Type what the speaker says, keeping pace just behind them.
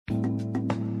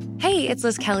Hey, it's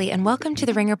Liz Kelly, and welcome to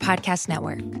the Ringer Podcast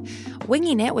Network.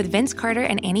 Winging It with Vince Carter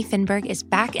and Annie Finberg is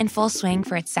back in full swing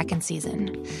for its second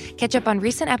season. Catch up on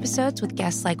recent episodes with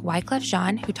guests like Wyclef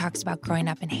Jean, who talks about growing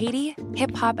up in Haiti,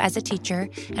 hip-hop as a teacher,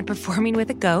 and performing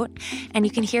with a goat. And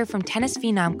you can hear from tennis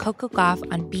phenom Coco Gauff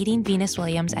on beating Venus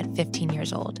Williams at 15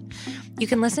 years old. You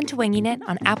can listen to Winging It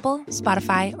on Apple,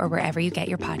 Spotify, or wherever you get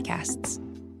your podcasts.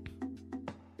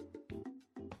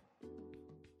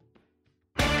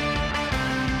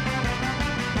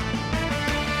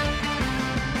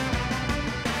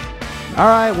 All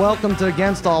right, welcome to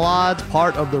Against All Odds,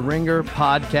 part of the Ringer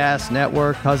Podcast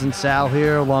Network. Cousin Sal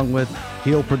here, along with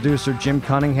heel producer Jim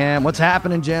Cunningham. What's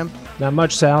happening, Jim? Not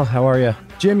much, Sal. How are you?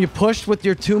 Jim, you pushed with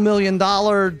your $2 million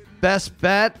best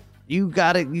bet. You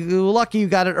got it. You're lucky you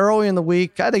got it early in the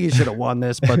week. I think you should have won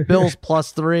this, but Bills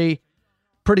 +3,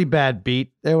 pretty bad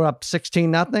beat. They were up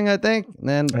 16-0, I think, and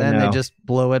then they just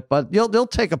blew it. But you'll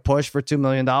take a push for $2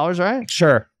 million, right?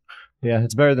 Sure. Yeah,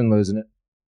 it's better than losing it.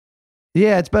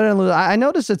 Yeah, it's better than losing. I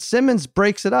noticed that Simmons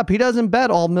breaks it up. He doesn't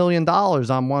bet all $1 million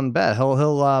on one bet.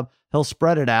 He'll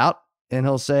spread it out and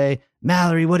he'll say,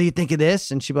 Mallory, what do you think of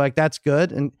this? And she'll be like, that's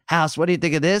good. And House, what do you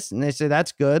think of this? And they say,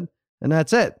 that's good. And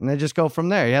that's it. And they just go from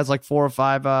there. He has like 4 or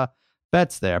 5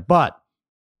 bets there. But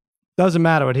doesn't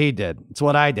matter what he did. It's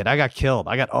what I did. I got killed.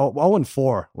 I got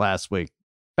 0-4 last week.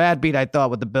 Bad beat, I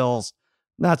thought, with the Bills.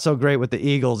 Not so great with the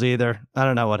Eagles either. I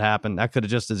don't know what happened. That could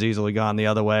have just as easily gone the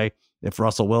other way if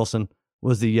Russell Wilson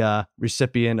was the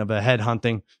recipient of a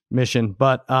headhunting mission.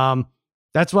 But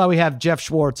that's why we have Jeff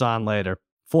Schwartz on later.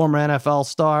 Former NFL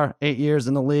star, 8 years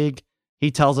in the league.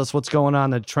 He tells us what's going on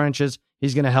in the trenches.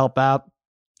 He's going to help out.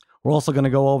 We're also going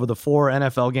to go over the 4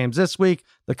 NFL games this week,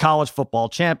 the College Football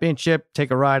Championship,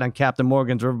 take a ride on Captain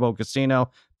Morgan's Riverboat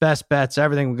Casino, best bets,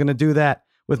 everything. We're going to do that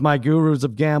with my gurus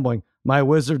of gambling, my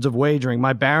wizards of wagering,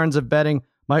 my barons of betting,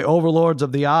 my overlords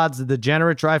of the odds, the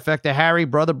degenerate trifecta, Harry,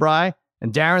 Brother Bry,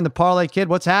 and Darren, the Parlay Kid.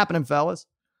 What's happening, fellas?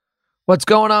 What's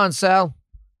going on, Sal?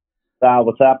 Sal,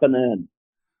 what's happening?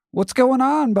 What's going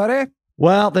on, buddy?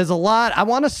 Well, there's a lot. I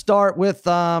want to start with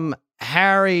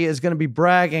Harry is going to be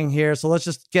bragging here, so let's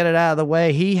just get it out of the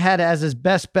way. He had as his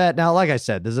best bet. Now, like I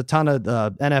said, there's a ton of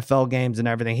NFL games and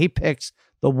everything. He picks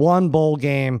the one bowl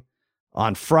game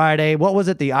on Friday. What was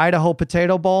it? The Idaho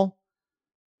Potato Bowl?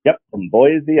 Yep, from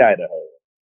Boise, Idaho.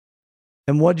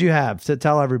 And what'd you have to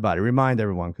tell everybody? Remind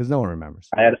everyone, because no one remembers.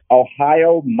 I had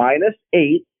Ohio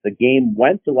 -8. The game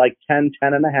went to like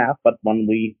 10.5, but when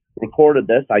we recorded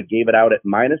this, I gave it out at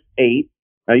 -8.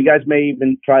 Now, you guys may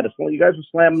even try to, you guys were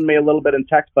slamming me a little bit in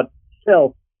text, but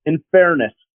still, in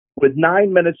fairness, with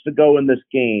 9 minutes to go in this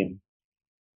game,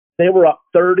 they were up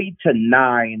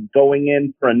 30-9 going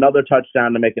in for another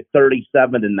touchdown to make it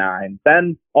 37-9.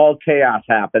 Then all chaos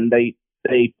happened.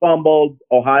 They fumbled.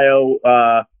 Ohio,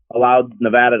 allowed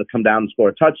Nevada to come down and score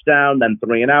a touchdown, then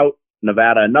 3 and out.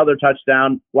 Nevada, another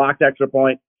touchdown, blocked extra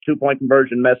point, 2-point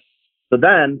conversion miss. So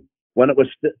then, when it was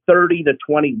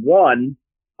 30-21,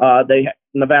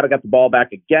 Nevada got the ball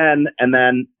back again, and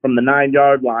then from the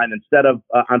 9-yard line, instead of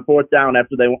on 4th down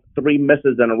after they went 3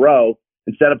 misses in a row,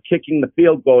 instead of kicking the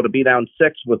field goal to be down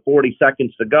 6 with 40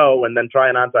 seconds to go and then try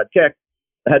an onside kick,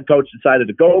 the head coach decided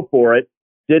to go for it,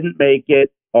 didn't make it.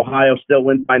 Ohio still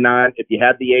wins by 9. If you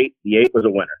had the 8 was a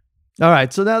winner. All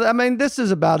right. So now, I mean, this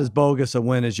is about as bogus a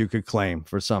win as you could claim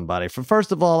for somebody.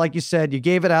 First of all, like you said, you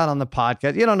gave it out on the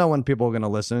podcast. You don't know when people are going to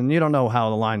listen, and you don't know how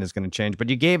the line is going to change, but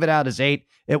you gave it out as 8.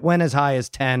 It went as high as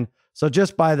 10. So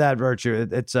just by that virtue,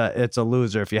 it's a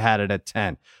loser if you had it at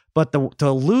 10. But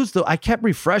to lose I kept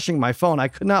refreshing my phone. I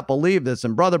could not believe this.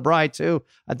 And Brother Bry, too,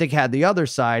 I think had the other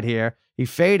side here. He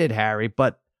faded Harry.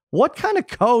 But what kind of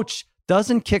coach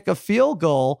doesn't kick a field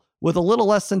goal with a little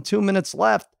less than 2 minutes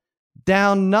left,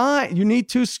 down 9? You need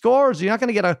 2 scores. You're not going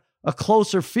to get a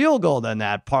closer field goal than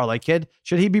that, Parlay Kid.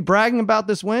 Should he be bragging about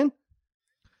this win?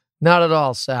 Not at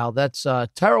all, Sal. That's a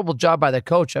terrible job by the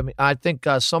coach. I mean, I think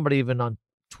somebody even on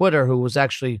Twitter who was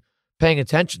actually paying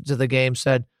attention to the game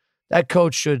said that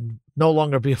coach should no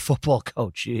longer be a football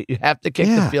coach. You have to kick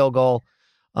the field goal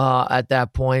at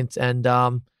that point. And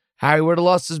Harry would have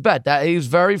lost his bet. That he was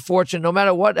very fortunate. No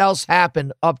matter what else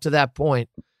happened up to that point,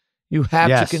 you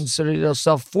have to consider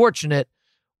yourself fortunate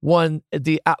when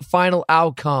the final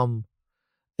outcome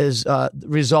is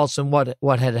results in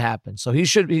what had happened. So he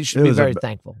should be very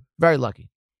thankful, very lucky.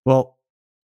 Well,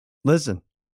 listen,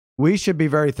 we should be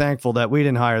very thankful that we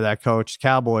didn't hire that coach.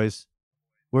 Cowboys,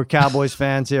 we're Cowboys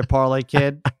fans here, Parlay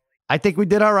Kid. I think we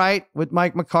did all right with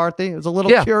Mike McCarthy. It was a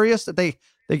little curious that they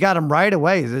got him right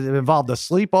away. It involved a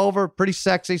sleepover, pretty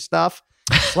sexy stuff.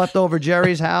 Slept over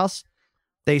Jerry's house.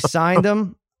 They signed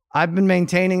him. I've been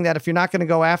maintaining that if you're not going to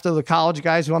go after the college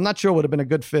guys, who I'm not sure would have been a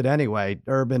good fit anyway,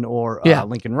 Urban or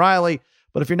Lincoln Riley,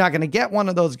 but if you're not going to get one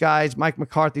of those guys, Mike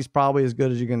McCarthy's probably as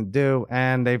good as you're going to do.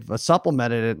 And they've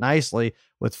supplemented it nicely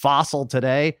with Fossil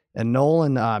today and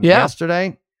Nolan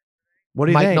yesterday. What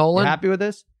do you think? Nolan? You happy with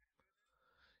this?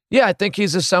 Yeah, I think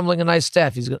he's assembling a nice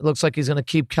staff. Looks like he's going to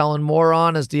keep Kellen Moore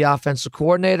on as the offensive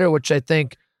coordinator, which I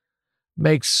think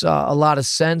makes a lot of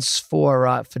sense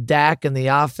for Dak and the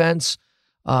offense.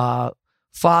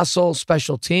 Fossil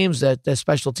special teams. Their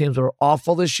special teams were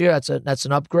awful this year. That's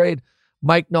an upgrade.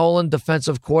 Mike Nolan,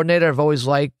 defensive coordinator. I've always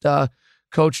liked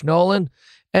Coach Nolan.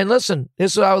 And listen,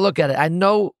 this is how I look at it. I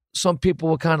know some people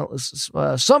will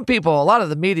a lot of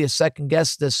the media second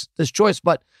guess this choice,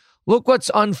 but look what's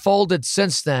unfolded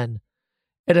since then.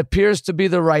 It appears to be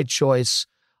the right choice.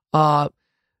 People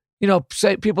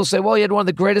say, well, he had one of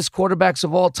the greatest quarterbacks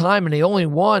of all time, and he only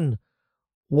won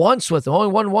once with him. Only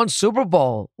won one Super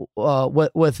Bowl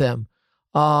with him.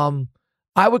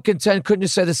 I would contend, couldn't you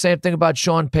say the same thing about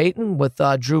Sean Payton with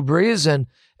Drew Brees? And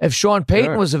if Sean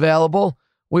Payton was available,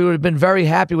 we would have been very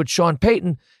happy with Sean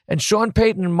Payton. And Sean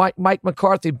Payton and Mike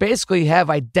McCarthy basically have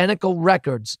identical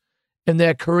records in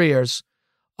their careers.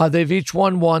 They've each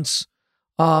won once.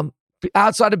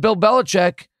 Outside of Bill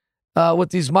Belichick,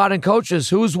 with these modern coaches,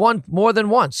 who's won more than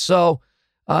once. So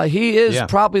he is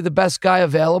probably the best guy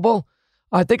available.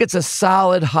 I think it's a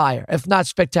solid hire, if not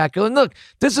spectacular. And look,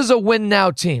 this is a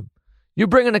win-now team. You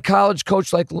bring in a college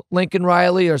coach like Lincoln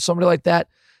Riley or somebody like that,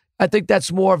 I think that's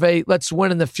more of a let's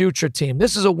win in the future team.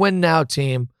 This is a win-now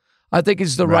team. I think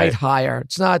it's the right hire.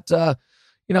 It's not,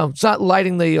 it's not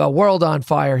lighting the world on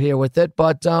fire here with it,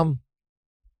 but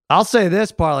I'll say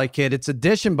this, Parlay Kid, it's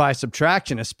addition by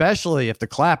subtraction, especially if the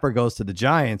Clapper goes to the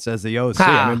Giants as the OC.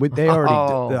 I mean, they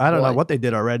already, I don't know what they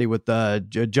did already with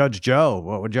Judge Joe,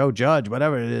 or Joe Judge,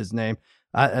 whatever it is his name.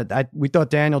 We thought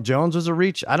Daniel Jones was a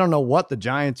reach. I don't know what the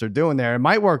Giants are doing there. It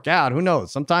might work out. Who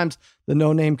knows? Sometimes the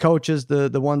no-name coaches, the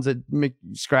ones that make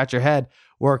you scratch your head,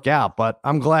 work out. But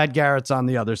I'm glad Garrett's on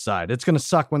the other side. It's going to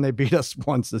suck when they beat us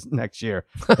once this next year,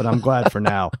 but I'm glad for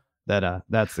now that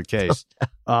that's the case.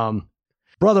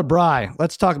 Brother Bry,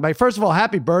 let's talk about. First of all,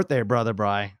 happy birthday, Brother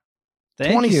Bry.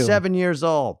 Thank 27 years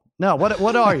old. No,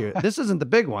 what are you? This isn't the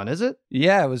big one, is it?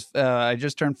 Yeah, it was. I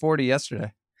just turned 40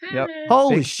 yesterday. Yep.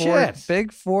 Holy shit.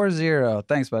 Big 40.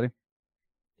 Thanks, buddy.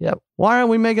 Yep. Why aren't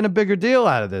we making a bigger deal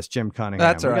out of this, Jim Cunningham?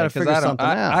 That's all right. We got to figure something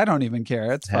out. I don't even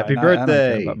care. It's Happy fine. birthday. I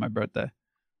don't care about my birthday.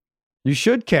 You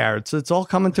should care. It's all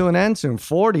coming to an end soon.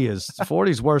 40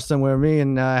 is worse than where me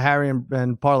and Harry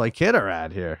and Parlay Kid are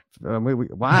at here.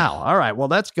 Wow. All right. Well,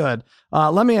 that's good.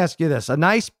 Let me ask you this. A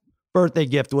nice birthday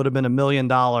gift would have been $1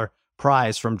 million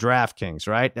prize from DraftKings,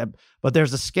 right? But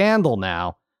there's a scandal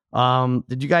now.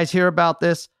 Did you guys hear about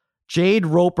this? Jade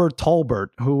Roper Tolbert,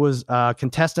 who was a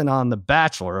contestant on The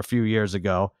Bachelor a few years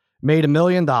ago, made $1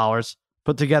 million,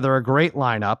 put together a great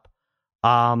lineup.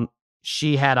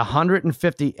 She had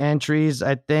 150 entries,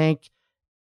 I think.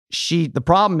 The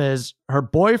problem is her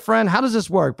boyfriend. How does this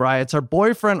work, Brian? It's her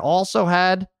boyfriend also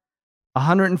had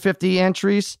 150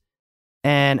 entries,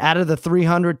 and out of the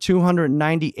 300,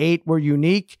 298 were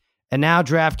unique. And now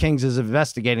DraftKings is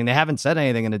investigating. They haven't said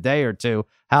anything in a day or two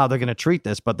how they're going to treat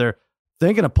this, but they're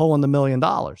thinking of pulling the $1 million.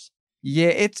 Yeah,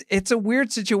 it's a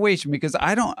weird situation because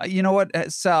I don't, you know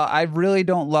what, Sal, I really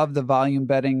don't love the volume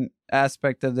betting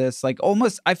aspect of this.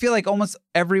 I feel like almost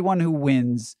everyone who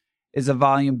wins is a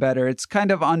volume better. It's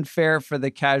kind of unfair for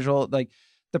the casual, like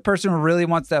the person who really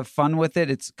wants to have fun with it.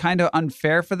 It's kind of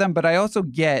unfair for them, but I also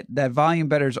get that volume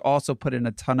bettors also put in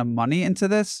a ton of money into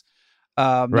this.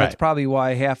 That's probably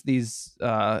why half these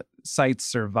sites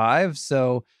survive.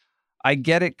 So I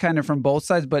get it kind of from both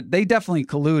sides, but they definitely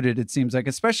colluded, it seems like,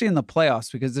 especially in the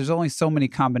playoffs, because there's only so many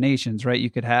combinations, right,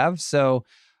 you could have. So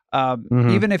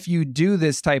even if you do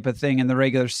this type of thing in the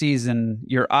regular season,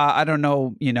 I don't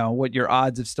know, what your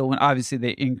odds of still win. Obviously,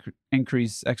 they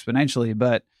increase exponentially,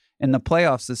 but in the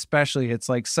playoffs especially, it's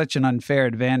like such an unfair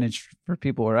advantage for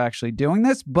people who are actually doing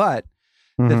this. But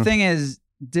the thing is,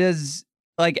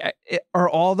 are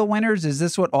all the winners? Is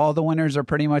this what all the winners are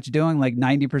pretty much doing? Like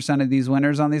 90% of these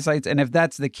winners on these sites? And if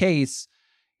that's the case,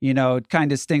 it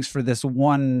kind of stinks for this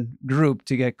one group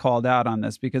to get called out on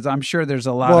this, because I'm sure there's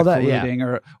a lot of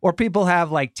colluding or people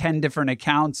have like 10 different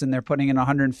accounts and they're putting in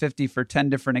 150 for 10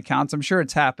 different accounts. I'm sure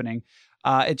it's happening.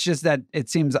 It's just that it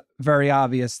seems very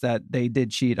obvious that they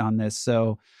did cheat on this.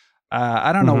 So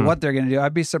I don't know what they're going to do.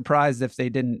 I'd be surprised if they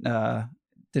didn't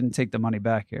take the money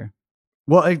back here.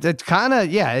 Well, it kind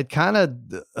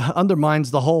of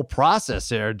undermines the whole process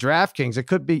here. DraftKings, it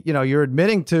could be, you're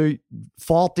admitting to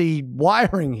faulty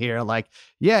wiring here. Like,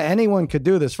 anyone could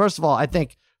do this. First of all, I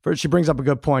think she brings up a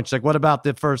good point. She's like, what about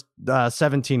the first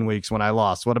 17 weeks when I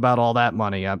lost? What about all that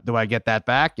money? Do I get that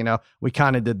back? We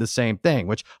kind of did the same thing,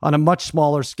 which on a much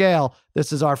smaller scale,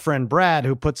 this is our friend Brad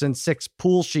who puts in 6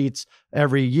 pool sheets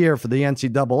every year for the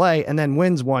NCAA and then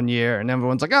wins one year. And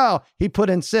everyone's like, oh, he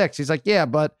put in 6. He's like, yeah,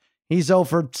 but he's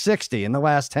over 60 in the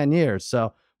last 10 years.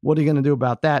 So what are you going to do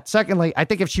about that? Secondly, I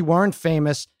think if she weren't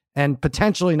famous and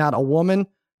potentially not a woman,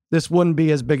 this wouldn't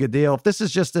be as big a deal. If this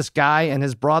is just this guy and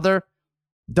his brother,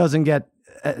 doesn't get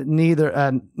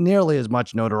nearly as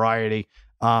much notoriety,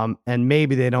 and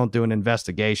maybe they don't do an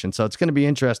investigation. So it's going to be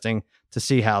interesting to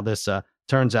see how this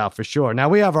turns out for sure. Now,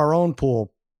 we have our own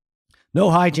pool. No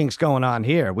hijinks going on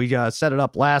here. We set it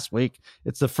up last week.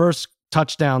 It's the first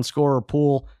touchdown scorer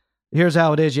pool. Here's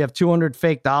how it is. You have 200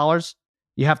 fake dollars.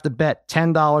 You have to bet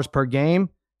 $10 per game,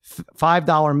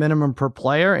 $5 minimum per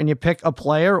player, and you pick a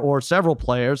player or several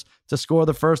players to score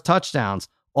the first touchdowns.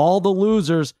 All the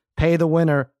losers pay the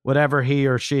winner whatever he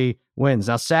or she wins.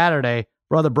 Now, Saturday,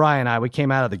 Brother Brian and I, we came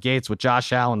out of the gates with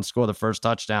Josh Allen to score the first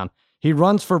touchdown. He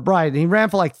runs for Brian. He ran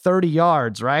for like 30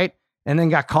 yards, right? And then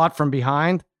got caught from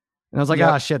behind. And I was like,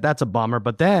 oh, shit, that's a bummer.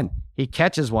 But then he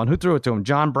catches one. Who threw it to him?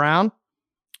 John Brown?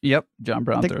 Yep, John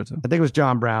Brown threw it to him. I think it was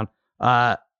John Brown.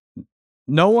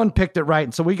 No one picked it right.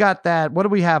 And so we got that. What do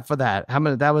we have for that? How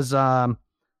many? That was...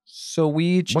 So we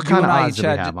each, what kind of odds did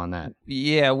we have on that?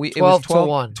 Yeah, it was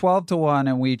 12 to 1,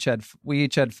 and we each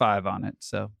had 5 on it.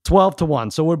 So 12 to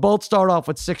 1. So we both start off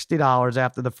with $60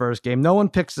 after the first game. No one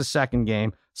picks the second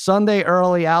game. Sunday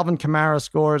early, Alvin Kamara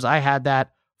scores. I had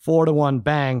that 4 to 1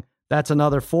 bang. That's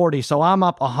another 40. So I'm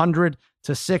up 100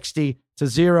 to 60 to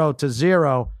 0 to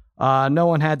 0. No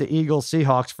one had the Eagles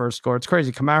Seahawks first score. It's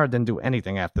crazy. Kamara didn't do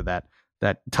anything after that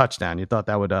touchdown. You thought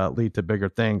that would lead to bigger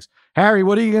things. Harry,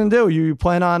 what are you going to do? You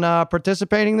plan on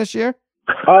participating this year?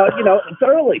 It's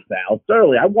early, Sal. It's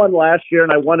early. I won last year,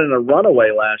 and I won in a runaway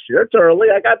last year. It's early.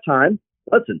 I got time.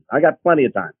 Listen, I got plenty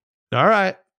of time. All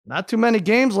right. Not too many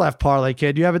games left, Parlay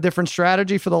Kid. You have a different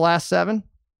strategy for the last 7?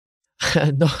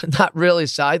 No, not really,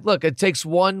 Sal. Look, it takes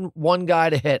one guy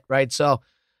to hit, right? So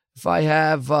if I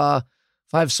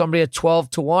have somebody at 12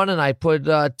 to 1 and I put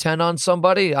 10 on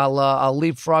somebody, I'll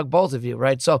leapfrog both of you,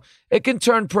 right? So it can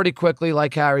turn pretty quickly,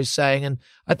 like Harry's saying. And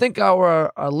I think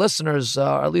our listeners,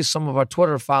 or at least some of our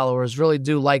Twitter followers, really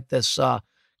do like this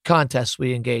contest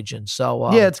we engage in.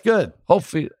 So yeah, it's good.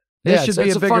 Hopefully, this should be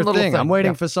a bigger thing. I'm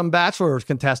waiting yeah. for some Bachelor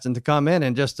contestant to come in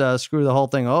and just screw the whole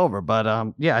thing over.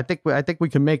 But yeah, I think we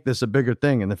can make this a bigger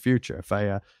thing in the future. If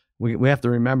we have to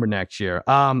remember next year.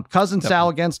 Cousin Sal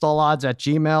against all odds at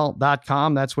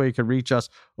gmail.com. That's where you can reach us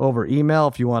over email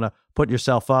if you want to put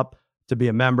yourself up to be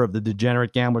a member of the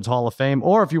Degenerate Gamblers Hall of Fame,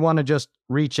 or if you want to just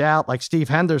reach out like Steve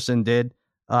Henderson did,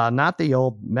 not the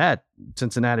old Met,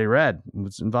 Cincinnati Red.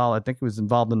 Was involved. I think he was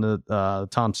involved in the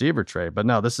Tom Seaver trade, but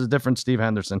no, this is a different Steve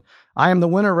Henderson. I am the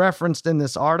winner referenced in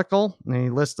this article, and he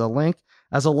lists a link.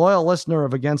 As a loyal listener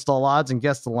of Against All Odds and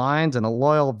Guess the Lines and a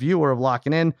loyal viewer of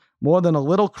Locking In, more than a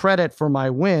little credit for my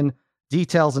win.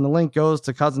 Details in the link goes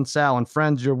to Cousin Sal and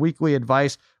friends. Your weekly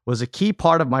advice was a key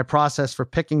part of my process for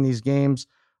picking these games.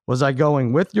 Was I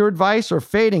going with your advice or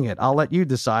fading it? I'll let you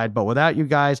decide. But without you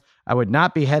guys, I would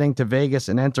not be heading to Vegas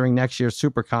and entering next year's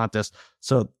Super Contest.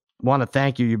 So want to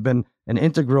thank you. You've been an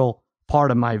integral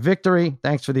part of my victory.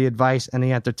 Thanks for the advice and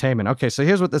the entertainment. Okay, so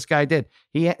here's what this guy did.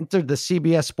 He entered the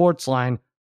CBS Sportsline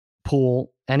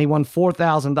pool and he won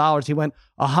 $4,000. He went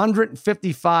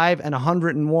 155 and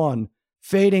 101,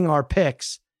 fading our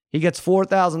picks. He gets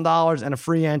 $4,000 and a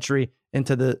free entry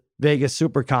into the Vegas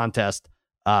Super Contest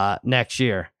next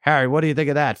year. Harry, what do you think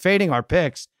of that? Fading our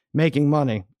picks, making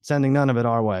money, sending none of it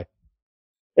our way.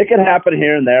 It can happen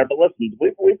here and there, but listen,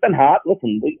 we've been hot.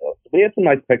 Listen, we had some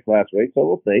nice picks last week, so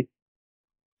we'll see.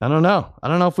 I don't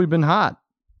know if we've been hot.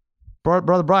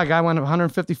 Brother Brian, guy went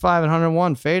 155 and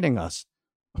 101, fading us.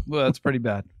 Well, that's pretty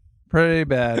bad. Pretty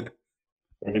bad.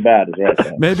 Pretty bad is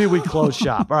right. Maybe we close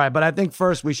shop. All right, but I think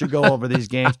first we should go over these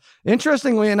games.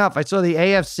 Interestingly enough, I saw the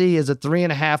AFC is a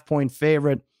 3.5-point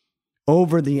favorite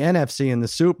over the NFC in the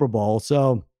Super Bowl.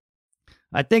 So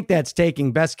I think that's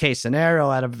taking best case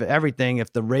scenario out of everything.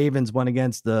 If the Ravens went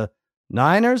against the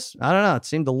Niners, I don't know. It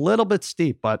seemed a little bit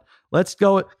steep, but let's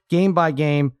go game by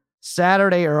game.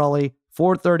 Saturday early,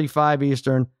 4:35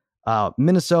 Eastern,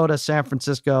 Minnesota, San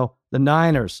Francisco. The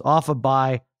Niners off a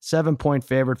bye, 7-point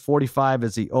favorite. 45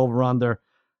 is the over-under.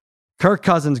 Kirk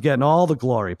Cousins getting all the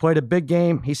glory. Played a big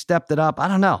game. He stepped it up. I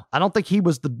don't know. I don't think he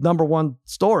was the number one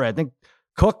story. I think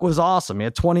Cook was awesome. He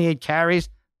had 28 carries.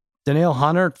 Danielle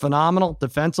Hunter, phenomenal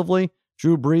defensively.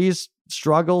 Drew Brees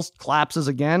struggles, collapses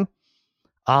again.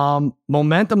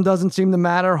 Momentum doesn't seem to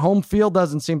matter. Home field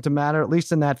doesn't seem to matter, at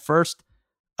least in that first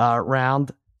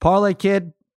round. Parlay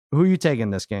Kid, who are you taking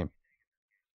this game?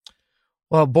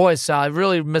 Well, boy, Sal, I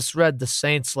really misread the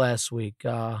Saints last week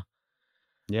in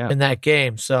that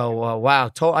game. So,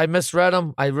 wow, I misread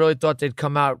them. I really thought they'd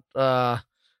come out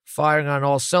firing on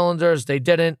all cylinders. They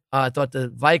didn't. I thought the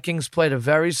Vikings played a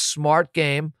very smart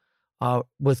game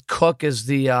with Cook as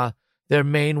their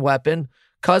main weapon.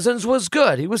 Cousins was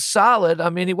good. He was solid. I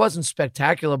mean, he wasn't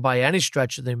spectacular by any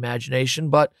stretch of the imagination,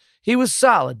 but he was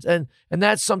solid. And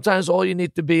that's sometimes all you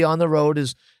need to be on the road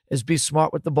is be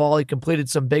smart with the ball. He completed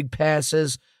some big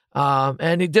passes,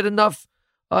 and he did enough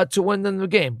to win them the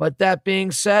game. But that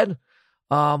being said,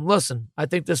 listen, I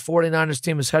think this 49ers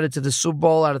team is headed to the Super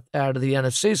Bowl out of the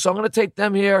NFC, so I'm going to take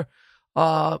them here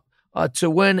to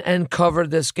win and cover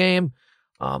this game.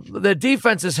 The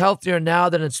defense is healthier now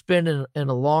than it's been in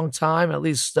a long time, at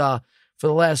least for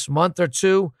the last month or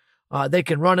two. They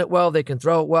can run it well. They can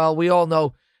throw it well. We all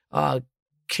know,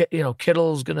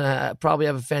 Kittle's going to probably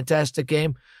have a fantastic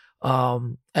game.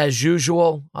 As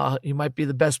usual, he might be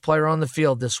the best player on the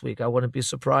field this week. I wouldn't be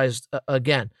surprised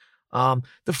again. The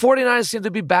 49ers seem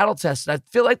to be battle tested. I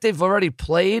feel like they've already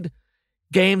played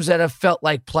games that have felt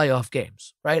like playoff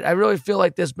games, right? I really feel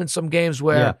like there's been some games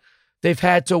where they've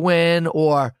had to win,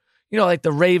 or, like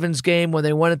the Ravens game when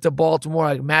they went into Baltimore,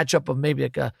 like a matchup of maybe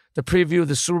like the preview of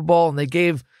the Super Bowl, and they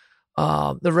gave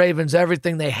the Ravens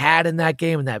everything they had in that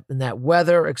game, in that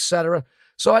weather, etc.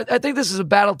 So I think this is a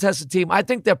battle-tested team. I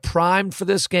think they're primed for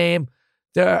this game.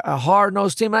 They're a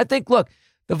hard-nosed team. And I think, look,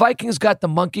 the Vikings got the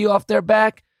monkey off their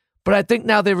back, but I think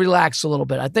now they relax a little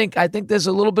bit. I think there's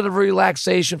a little bit of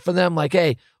relaxation for them, like,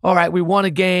 hey, all right, we won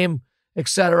a game,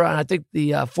 etc. And I think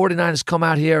the 49ers come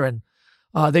out here and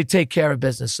they take care of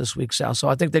business this week, Sal. So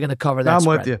I think they're going to cover that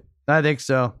spread. I'm with you. I think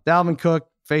so. Dalvin Cook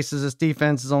faces this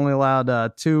defense, has only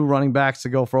allowed 2 running backs to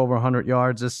go for over 100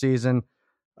 yards this season.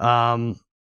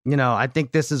 I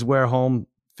think this is where home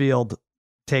field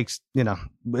takes,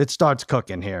 it starts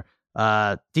cooking here.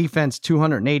 Defense,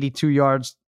 282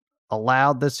 yards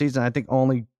allowed this season. I think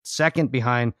only second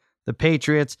behind the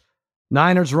Patriots.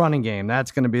 Niners running game,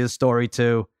 that's going to be the story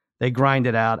too. They grind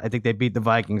it out. I think they beat the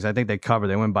Vikings. I think they cover.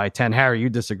 They win by 10. Harry, you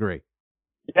disagree?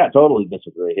 Yeah, totally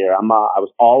disagree here. I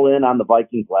was all in on the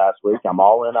Vikings last week. I'm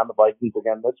all in on the Vikings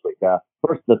again this week.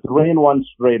 First, the 3-1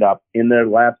 straight up in their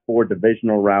last 4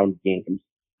 divisional round games.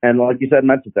 And like you said,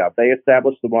 mentioned that they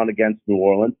established the one against New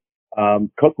Orleans.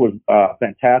 Cook was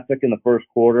fantastic in the first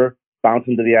quarter,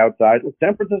 bouncing to the outside.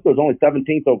 San Francisco was only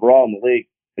 17th overall in the league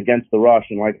against the rush.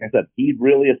 And like I said, he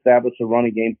really established a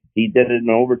running game. He did it in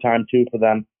overtime too for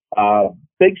them.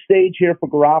 Big stage here for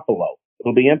Garoppolo.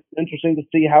 It'll be interesting to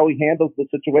see how he handles the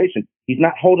situation. He's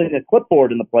not holding a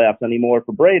clipboard in the playoffs anymore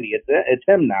for Brady. It's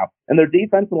him now. And their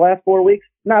defense in the last 4 weeks,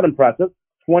 not impressive.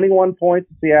 21 points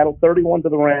to Seattle, 31 to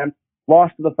the Rams,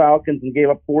 lost to the Falcons and gave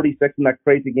up 46 in that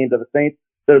crazy game to the Saints.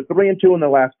 They're 3-2 in their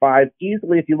last 5.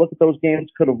 Easily, if you look at those games,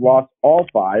 could have lost all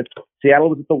 5. Seattle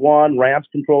was at the 1. Rams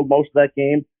controlled most of that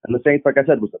game. And the Saints, like I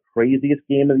said, was the craziest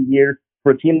game of the year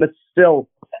for a team that still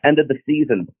ended the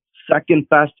season second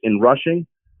best in rushing.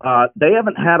 They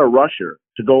haven't had a rusher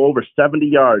to go over 70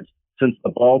 yards since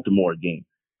the Baltimore game.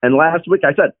 And last week,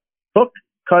 I said, Cook,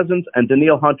 Cousins, and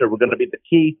Danielle Hunter were going to be the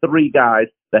key 3 guys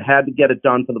that had to get it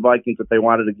done for the Vikings if they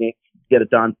wanted to get it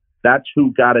done. That's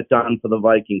who got it done for the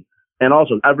Vikings. And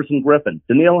also Everson Griffin.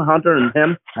 Danielle Hunter and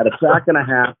him had a sack and a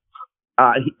half.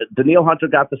 Danielle Hunter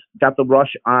got the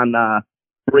rush on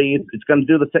Breeze. It's going to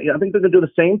do the same. I think they're going to do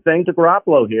the same thing to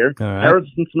Garoppolo here. Right.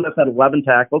 Harrison Smith had 11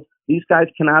 tackles. These guys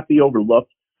cannot be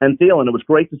overlooked. And Thielen, it was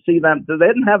great to see them. They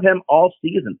didn't have him all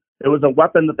season. It was a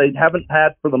weapon that they haven't had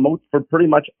for pretty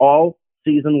much all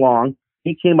season long.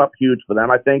 He came up huge for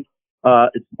them. I think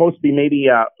it's supposed to be maybe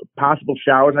possible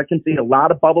showers. I can see a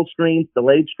lot of bubble screens,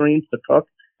 delayed screens to Cook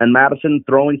and Madison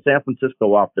throwing San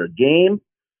Francisco off their game.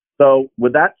 So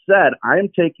with that said, I am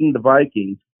taking the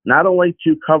Vikings not only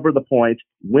to cover the points,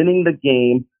 winning the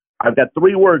game. I've got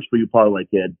 3 words for you, Parlay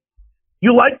Kid.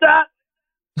 You like that?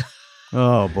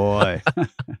 Oh, boy.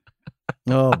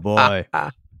 Oh, boy.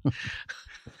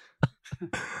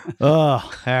 Oh,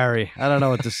 Harry, I don't know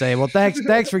what to say. Well,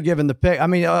 thanks for giving the pick. I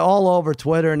mean, all over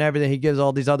Twitter and everything, he gives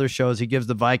all these other shows. He gives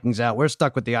the Vikings out. We're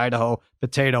stuck with the Idaho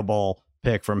Potato Bowl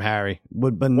pick from Harry.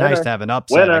 Would have been nice to have an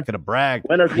upset. I could have bragged.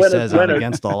 He says I'm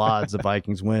against all odds. The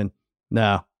Vikings win.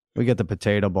 No, we get the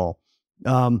Potato Bowl.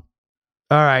 All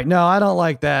right. No, I don't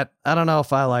like that. I don't know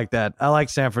if I like that. I like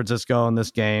San Francisco in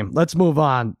this game. Let's move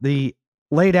on. The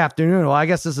late afternoon. Well, I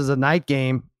guess this is a night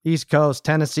game. East Coast,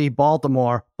 Tennessee,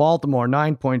 Baltimore. Baltimore,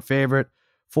 9-point favorite.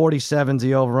 47's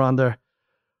the over-under.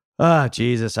 Oh,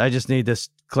 Jesus. I just need this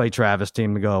Clay Travis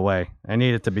team to go away. I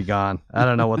need it to be gone. I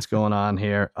don't know what's going on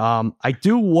here. I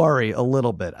do worry a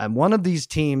little bit. I'm one of these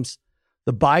teams,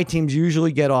 the bye teams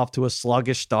usually get off to a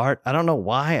sluggish start. I don't know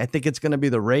why. I think it's going to be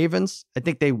the Ravens. I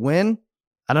think they win.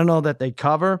 I don't know that they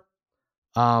cover.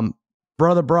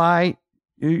 Brother Bry,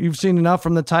 you've seen enough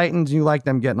from the Titans. You like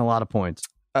them getting a lot of points.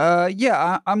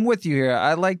 Yeah, I'm with you here.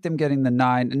 I like them getting the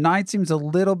 9. 9 seems a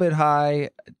little bit high.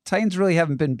 Titans really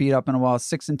haven't been beat up in a while.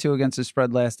 6-2 against the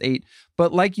spread last 8.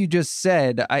 But like you just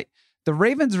said, the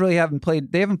Ravens really haven't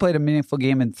played. They haven't played a meaningful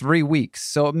game in 3 weeks,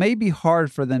 so it may be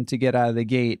hard for them to get out of the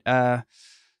gate.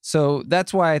 So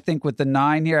that's why I think with the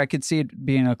 9 here, I could see it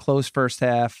being a close first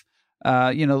half.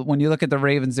 When you look at the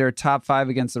Ravens, they're top 5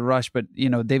 against the rush, but,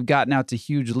 they've gotten out to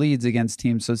huge leads against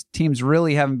teams. So teams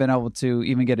really haven't been able to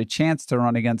even get a chance to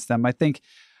run against them. I think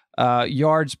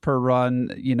yards per run,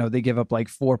 they give up like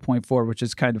 4.4, which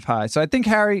is kind of high. So I think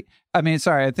I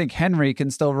think Henry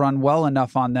can still run well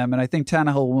enough on them. And I think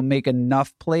Tannehill will make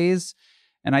enough plays.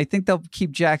 And I think they'll keep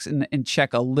Jackson in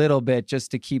check a little bit just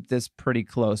to keep this pretty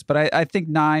close. But I think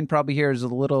 9 probably here is a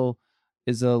little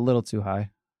too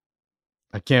high.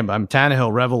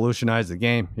 Tannehill revolutionized the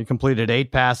game. He completed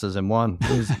 8 passes and won.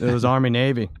 It was Army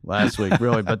Navy last week,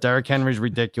 really. But Derrick Henry's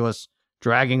ridiculous,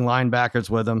 dragging linebackers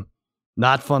with him.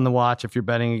 Not fun to watch if you're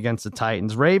betting against the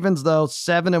Titans. Ravens, though,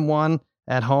 7-1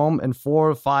 at home, and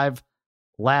 4 of 5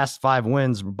 last 5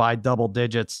 wins by double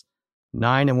digits.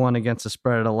 9-1 against the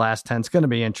spread of the last 10. It's going to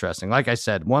be interesting. Like I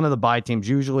said, one of the bye teams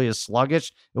usually is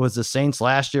sluggish. It was the Saints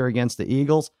last year against the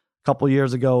Eagles. A couple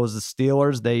years ago it was the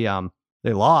Steelers.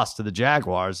 They lost to the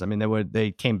Jaguars. I mean,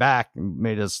 they came back and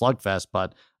made it a slugfest,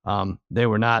 but they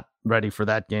were not ready for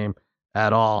that game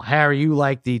at all. Harry, you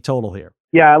like the total here?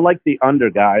 Yeah, I like the under,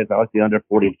 guys. I like the under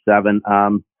 47.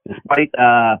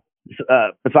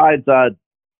 Besides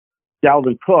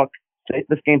Dalvin Cook,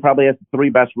 this game probably has the 3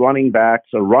 best running backs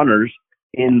or runners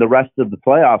in the rest of the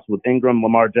playoffs with Ingram,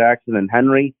 Lamar Jackson, and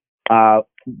Henry.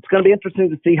 It's going to be interesting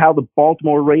to see how the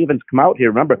Baltimore Ravens come out here.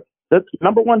 Remember, the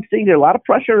number 1 seed here, a lot of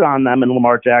pressure on them and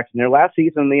Lamar Jackson here. Last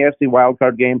season in the AFC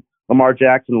wildcard game, Lamar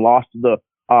Jackson lost in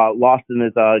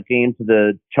his game to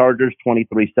the Chargers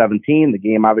 23-17. The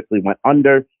game obviously went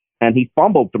under, and he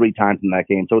fumbled 3 times in that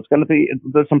game. So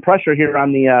there's some pressure here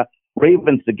on the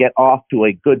Ravens to get off to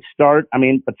a good start. I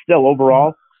mean, but still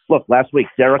overall, look, last week,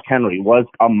 Derrick Henry was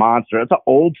a monster. It's an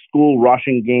old school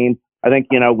rushing game. I think,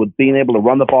 with being able to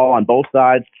run the ball on both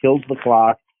sides, kills the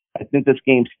clock. I think this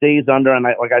game stays under, and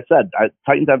like I said,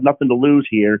 Titans have nothing to lose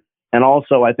here. And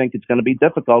also, I think it's going to be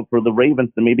difficult for the Ravens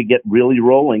to maybe get really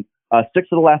rolling. 6 of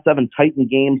the last 7 Titan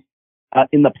games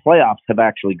in the playoffs have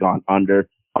actually gone under.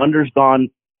 Under's gone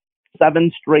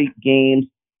 7 straight games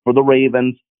for the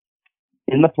Ravens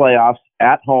in the playoffs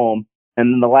at home.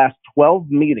 And in the last 12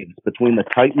 meetings between the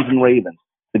Titans and Ravens,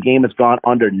 the game has gone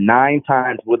under 9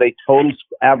 times with a total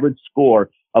average score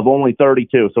of only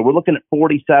 32. So we're looking at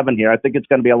 47 here. I think it's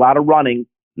going to be a lot of running,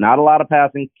 not a lot of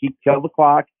passing. Kill the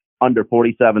clock. Under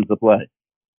 47 to play.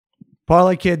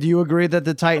 Parlay Kid, do you agree that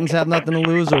the Titans have nothing to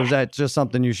lose, or is that just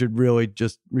something you should really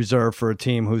just reserve for a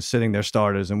team who's sitting their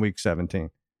starters in Week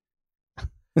 17?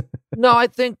 No, I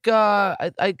think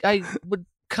I would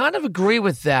kind of agree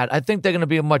with that. I think they're going to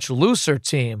be a much looser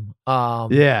team.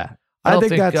 Yeah. I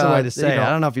think that's the way to say it.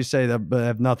 I don't know if you say that, but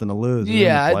have nothing to lose.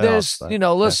 Yeah,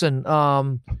 listen,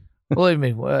 believe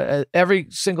me, every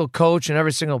single coach and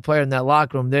every single player in that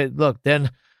locker room, they're going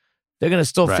to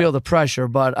still feel the pressure.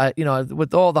 But,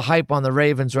 with all the hype on the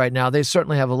Ravens right now, they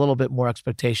certainly have a little bit more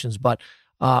expectations. But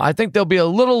I think they'll be a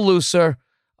little looser.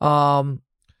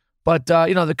 But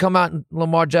they come out and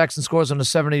Lamar Jackson scores on a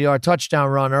 70-yard touchdown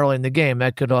run early in the game.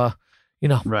 That could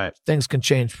things can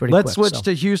change pretty quick. Let's switch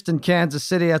to Houston, Kansas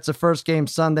City. That's the first game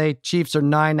Sunday. Chiefs are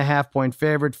 9.5-point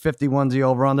favorite. 51's the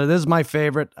over-under. This is my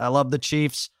favorite. I love the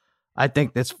Chiefs. I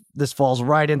think this falls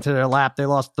right into their lap. They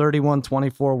lost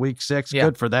 31-24 week 6. Yeah.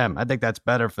 Good for them. I think that's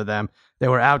better for them. They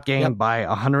were outgained by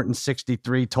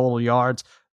 163 total yards,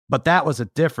 but that was a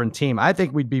different team. I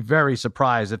think we'd be very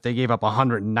surprised if they gave up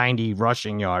 190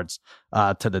 rushing yards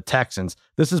to the Texans.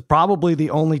 This is probably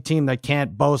the only team that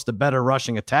can't boast a better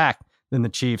rushing attack than the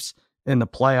Chiefs in the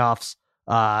playoffs.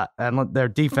 And their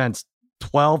defense,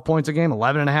 12 points a game,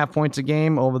 11.5 points a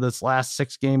game over this last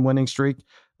 6-game winning streak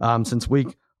since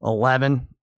week 11.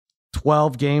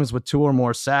 12 games with 2 or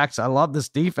more sacks. I love this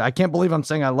defense. I can't believe I'm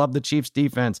saying I love the Chiefs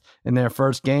defense in their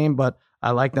first game, but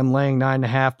I like them laying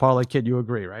 9.5. Parlay Kid, you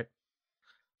agree, right?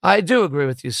 I do agree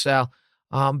with you, Sal.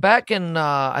 Back in,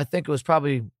 I think it was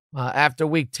probably after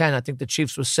week 10, I think the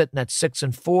Chiefs were sitting at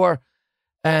 6-4.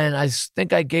 And I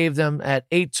think I gave them at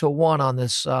 8-1 on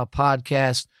this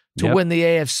podcast to win the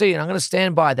AFC, and I'm going to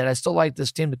stand by that. I still like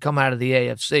this team to come out of the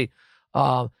AFC,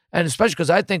 and especially because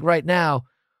I think right now,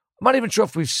 I'm not even sure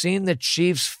if we've seen the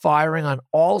Chiefs firing on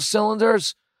all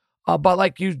cylinders, but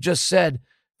like you just said,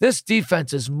 this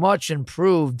defense is much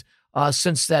improved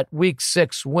since that Week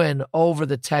 6 win over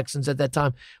the Texans at that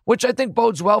time, which I think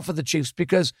bodes well for the Chiefs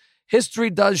because history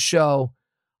does show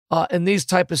in these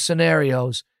type of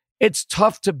scenarios, it's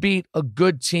tough to beat a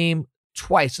good team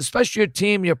twice, especially a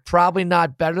team you're probably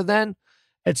not better than.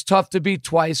 It's tough to beat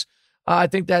twice. I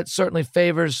think that certainly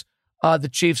favors the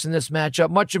Chiefs in this matchup.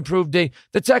 Much improved D.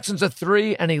 The Texans are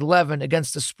 3-11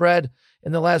 against the spread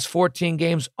in the last 14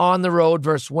 games on the road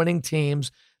versus winning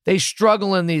teams. They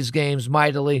struggle in these games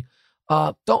mightily.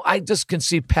 I just can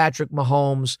see Patrick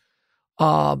Mahomes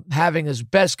having his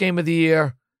best game of the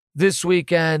year this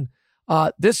weekend.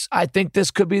 I think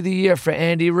this could be the year for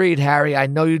Andy Reid, Harry. I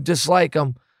know you dislike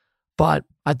him, but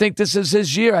I think this is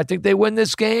his year. I think they win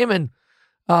this game, and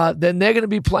then they're going to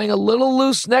be playing a little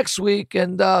loose next week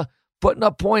and putting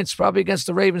up points probably against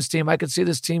the Ravens team. I could see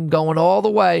this team going all the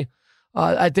way.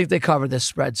 I think they cover this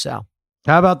spread, Sal.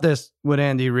 How about this with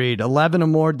Andy Reid? 11 or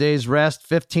more days rest,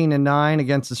 15-9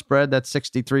 against the spread. That's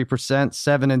 63%.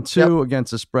 7-2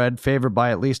 against the spread, favored by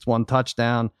at least one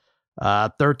touchdown.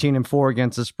 13-4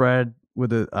 against the spread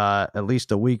with at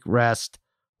least a week rest,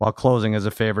 while closing as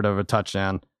a favorite of a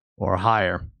touchdown or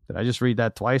higher. Did I just read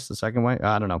that twice the second way?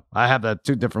 I don't know. I have that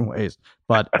two different ways.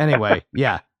 But anyway,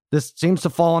 yeah, this seems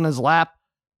to fall in his lap.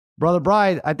 Brother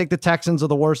Bride, I think the Texans are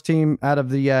the worst team out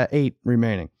of the 8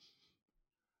 remaining.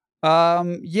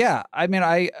 Yeah, I mean,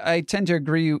 I tend to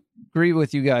agree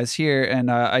with you guys here, and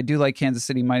I do like Kansas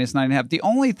City minus 9.5. The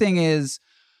only thing is,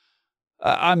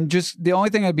 the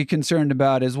only thing I'd be concerned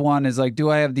about is like,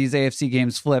 do I have these AFC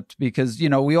games flipped? Because,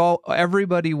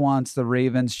 everybody wants the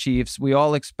Ravens Chiefs. We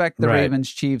all expect the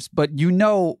Ravens Chiefs, but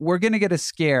we're going to get a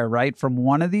scare, right? From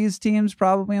one of these teams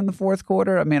probably in the fourth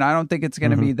quarter. I mean, I don't think it's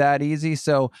going to be that easy.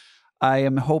 So I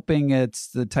am hoping it's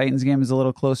the Titans game is a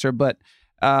little closer, but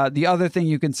the other thing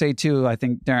you can say too, I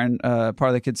think Darren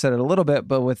Parlay Kid said it a little bit,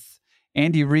 but with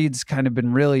Andy Reid's kind of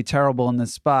been really terrible in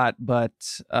this spot, but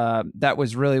that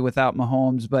was really without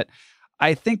Mahomes. But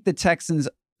I think the Texans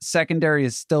secondary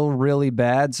is still really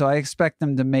bad, so I expect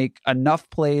them to make enough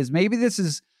plays. Maybe this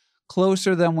is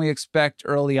closer than we expect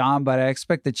early on, but I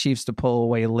expect the Chiefs to pull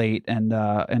away late and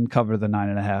cover the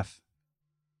 9.5.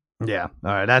 Yeah,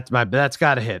 all right. That's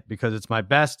got to hit because it's my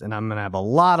best, and I'm gonna have a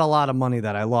lot of money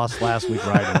that I lost last week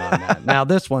riding on that. Now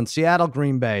this one, Seattle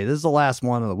Green Bay. This is the last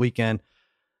one of the weekend.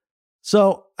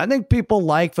 So I think people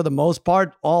like, for the most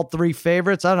part, all 3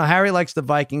 favorites. I don't know. Harry likes the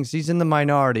Vikings. He's in the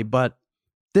minority, but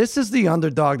this is the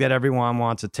underdog that everyone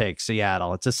wants to take,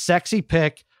 Seattle. It's a sexy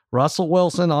pick. Russell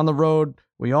Wilson on the road.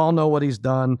 We all know what he's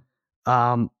done.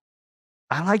 I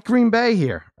like Green Bay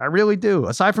here. I really do.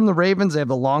 Aside from the Ravens, they have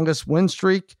the longest win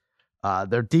streak.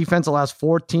 Their defense allows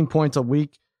 14 points a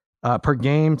week per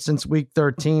game since week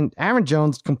 13. Aaron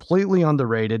Jones, completely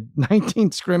underrated.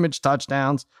 19 scrimmage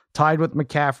touchdowns, tied with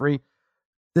McCaffrey.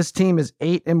 This team is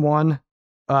 8-1.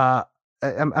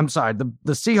 I'm sorry. The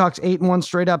Seahawks 8-1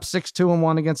 straight up,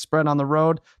 6-2-1 against spread on the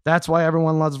road. That's why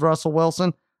everyone loves Russell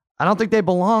Wilson. I don't think they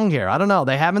belong here. I don't know.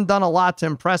 They haven't done a lot to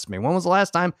impress me. When was the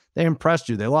last time they impressed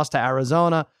you? They lost to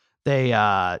Arizona. They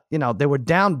were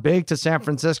down big to San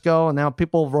Francisco, and now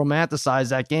people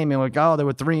romanticize that game. They're like, oh, they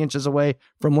were 3 inches away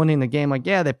from winning the game. Like,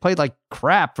 yeah, they played like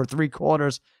crap for 3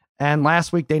 quarters, and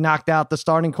last week they knocked out the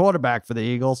starting quarterback for the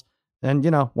Eagles, and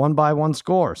won by 1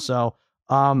 score. So,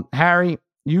 Harry,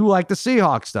 you like the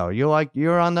Seahawks though.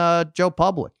 You're on Joe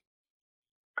Public.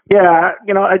 Yeah,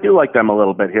 I do like them a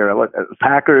little bit here.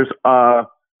 Packers,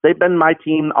 they've been my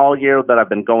team all year that I've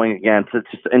been going against. It's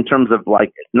just in terms of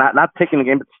like not picking the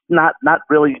game, but not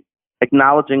really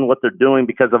acknowledging what they're doing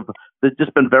because they've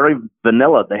just been very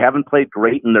vanilla. They haven't played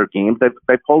great in their games.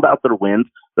 They pulled out their wins.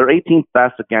 They're 18th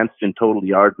best against in total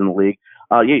yards in the league.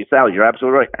 Yeah, Sally, you're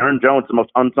absolutely right. Aaron Jones, the most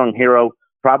unsung hero,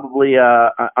 probably an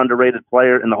underrated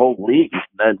player in the whole league.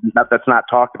 That's not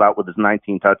talked about with his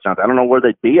 19 touchdowns. I don't know where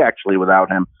they'd be actually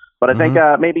without him. But I think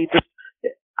maybe just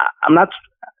I'm not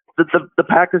the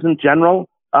Packers in general.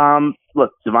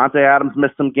 Look, Devontae Adams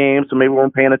missed some games, so maybe we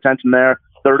weren't paying attention there.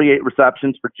 38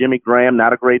 receptions for Jimmy Graham,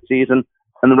 not a great season.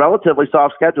 And the relatively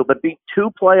soft schedule, but beat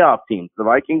 2 playoff teams, the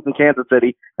Vikings and Kansas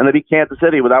City, and they beat Kansas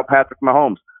City without Patrick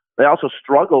Mahomes. They also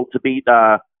struggled to beat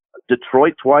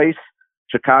Detroit twice,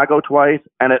 Chicago twice,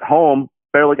 and at home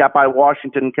barely got by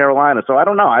Washington and Carolina. So I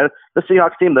don't know. The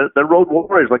Seahawks team, they're road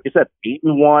warriors, like you said,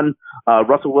 8-1.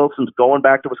 Russell Wilson's going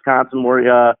back to Wisconsin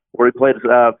where he played his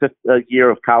 5th year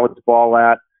of college ball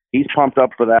at. He's pumped up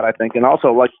for that, I think. And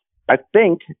also, like, I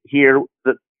think here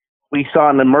that we saw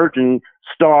an emerging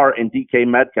star in DK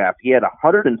Metcalf. He had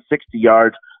 160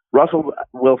 yards. Russell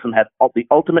Wilson had the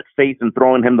ultimate faith in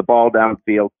throwing him the ball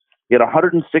downfield. He had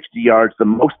 160 yards, the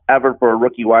most ever for a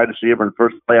rookie wide receiver in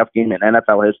first playoff game in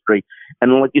NFL history.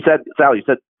 And like you said, Sal, you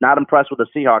said not impressed with the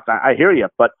Seahawks. I hear you,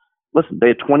 but listen, they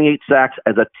had 28 sacks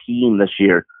as a team this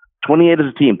year. 28 as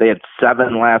a team. They had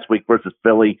 7 last week versus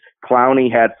Philly.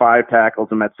 Clowney had 5 tackles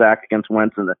and that sack against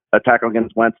Wentz, and a tackle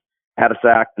against Wentz, had a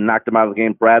sack and knocked him out of the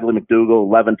game. Bradley McDougall,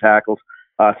 11 tackles.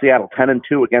 Seattle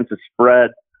 10-2 against the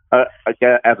spread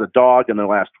as a dog in their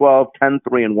last 12.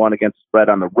 10-3-1 against the spread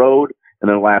on the road in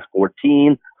their last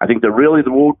 14. I think they're really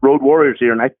the road warriors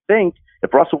here. And I think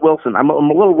if Russell Wilson, I'm a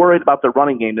little worried about their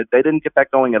running game. That they didn't get that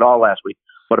going at all last week.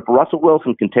 But if Russell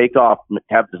Wilson can take off,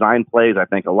 have design plays, I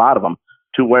think a lot of them,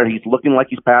 to where he's looking like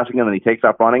he's passing and then he takes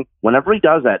off running, whenever he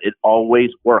does that, it always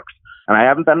works. And I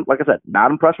haven't been, like I said, not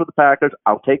impressed with the Packers.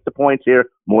 I'll take the points here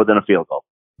more than a field goal.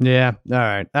 Yeah. All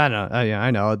right. I know.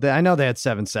 I know. I know they had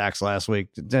 7 sacks last week.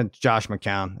 Josh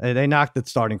McCown. They knocked the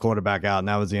starting quarterback out, and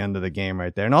that was the end of the game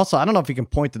right there. And also, I don't know if you can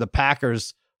point to the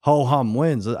Packers' ho-hum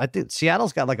wins. I think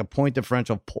Seattle's got like a point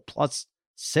differential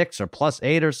 +6 or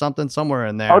 +8 or something somewhere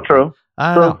in there. Oh, true.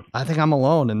 I don't know. I think I'm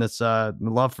alone in this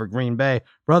love for Green Bay.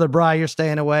 Brother Bry, you're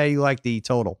staying away. You like the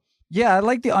total. Yeah, I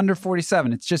like the under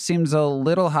 47. It just seems a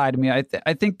little high to me.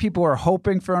 I think people are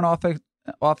hoping for an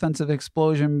offensive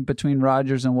explosion between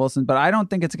Rodgers and Wilson, but I don't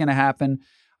think it's going to happen.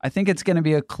 I think it's going to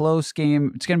be a close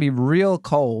game. It's going to be real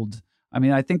cold. I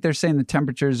mean, I think they're saying the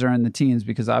temperatures are in the teens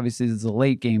because obviously this is a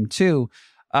late game too.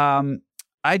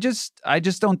 I just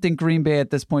don't think Green Bay at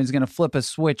this point is going to flip a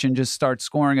switch and just start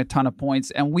scoring a ton of points.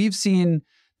 And we've seen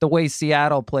the way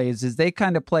Seattle plays is they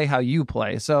kind of play how you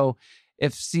play. So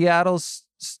if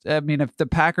if the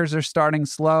Packers are starting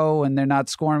slow and they're not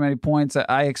scoring many points,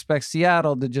 I expect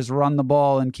Seattle to just run the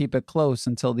ball and keep it close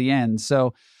until the end.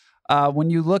 So when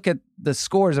you look at the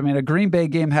scores, I mean, a Green Bay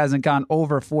game hasn't gone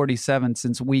over 47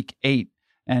 since week 8.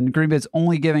 And Green Bay's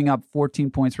only giving up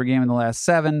 14 points per game in the last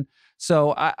 7.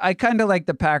 So I kind of like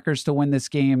the Packers to win this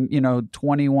game,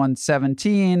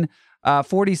 21-17.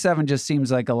 47 just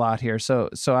seems like a lot here. So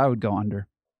I would go under.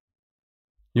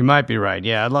 You might be right.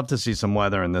 Yeah, I'd love to see some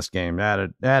weather in this game.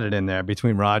 Add it in there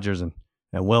between Rodgers and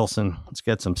Wilson. Let's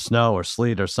get some snow or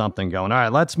sleet or something going. All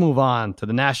right, let's move on to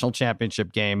the national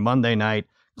championship game Monday night.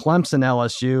 Clemson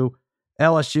LSU.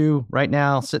 LSU right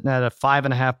now sitting at a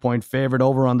 5.5-point favorite,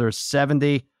 over under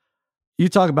 70. You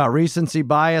talk about recency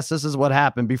bias. This is what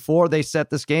happened before they set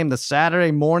this game, the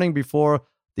Saturday morning before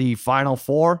the Final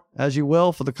Four, as you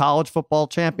will, for the college football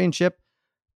championship.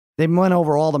 They went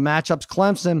over all the matchups.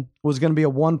 Clemson was going to be a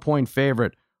 1-point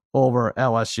favorite over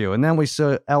LSU. And then we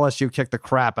saw LSU kick the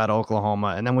crap out of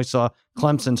Oklahoma. And then we saw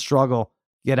Clemson struggle,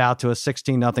 get out to a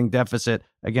 16-0 deficit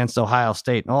against Ohio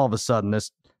State. And all of a sudden,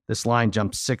 this line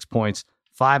jumped 6 points,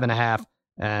 5.5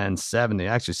 and 70,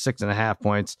 actually 6.5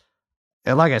 points.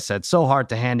 And like I said, so hard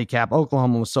to handicap.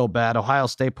 Oklahoma was so bad. Ohio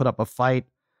State put up a fight.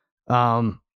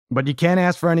 But you can't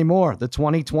ask for any more. The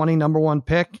 2020 number 1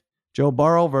 pick, Joe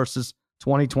Burrow, versus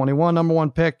 2021 number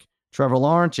 1 pick, Trevor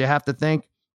Lawrence. You have to think,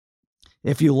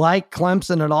 if you like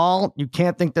Clemson at all, you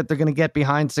can't think that they're going to get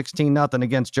behind 16-0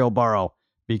 against Joe Burrow,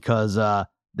 because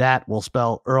that will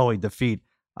spell early defeat,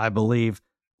 I believe.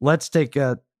 Let's take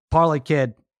a parlay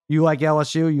kid. You like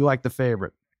LSU? You like the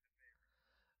favorite?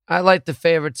 I like the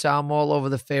favorites. I'm all over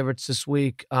the favorites this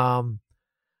week. I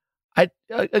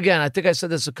think I said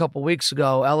this a couple weeks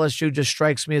ago. LSU just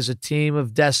strikes me as a team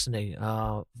of destiny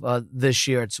this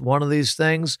year. It's one of these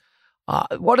things.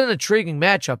 What an intriguing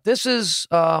matchup. This is,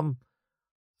 I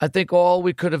think, all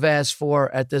we could have asked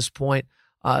for at this point.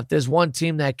 If there's one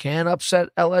team that can upset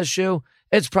LSU,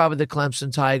 it's probably the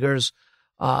Clemson Tigers.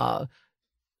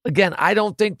 Again, I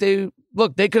don't think they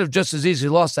could have just as easily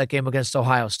lost that game against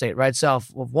Ohio State, right, Sal?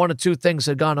 If one or two things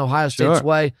had gone Ohio State's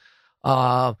way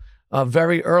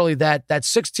very early. That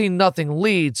 16-0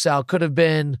 lead, Sal, could have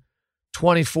been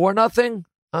 24-0.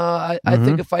 I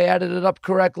think if I added it up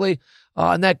correctly,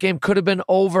 and that game could have been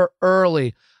over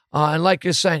early. And like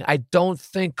you're saying, I don't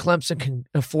think Clemson can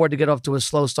afford to get off to a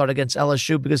slow start against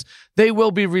LSU, because they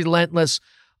will be relentless.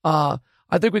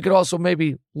 I think we could also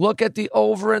maybe look at the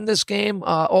over in this game,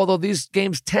 although these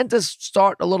games tend to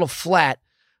start a little flat,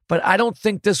 but I don't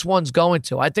think this one's going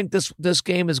to. I think this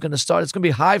game is going to start. It's going to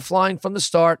be high flying from the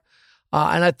start,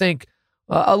 and I think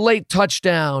a late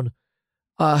touchdown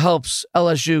helps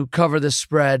LSU cover this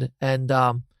spread, and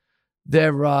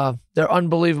their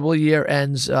unbelievable year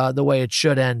ends the way it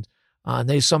should end. And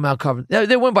they somehow cover.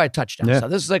 They win by a touchdown. Yeah. So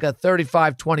this is like a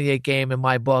 35-28 game in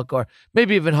my book, or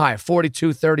maybe even higher,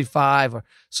 42-35 or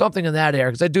something in that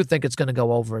area, because I do think it's going to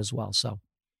go over as well. So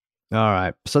All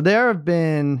right. So there have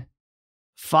been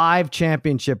 5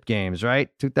 championship games, right?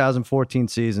 2014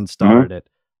 season started it.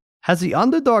 Has the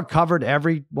underdog covered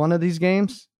every one of these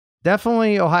games?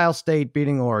 Definitely Ohio State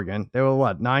beating Oregon. They were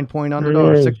what, 9-point underdog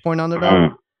or 6-point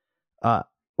underdog?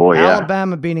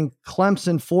 Alabama beating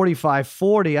Clemson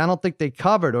 45-40. I don't think they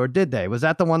covered, or did they? Was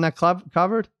that the one that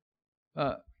covered?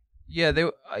 I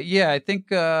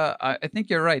think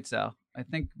you're right, Sal. I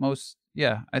think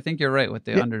you're right with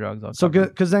the underdogs. So good,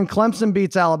 because then Clemson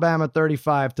beats Alabama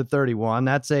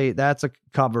 35-31. That's a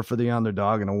cover for the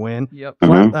underdog and a win. Yep.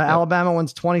 Alabama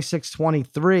wins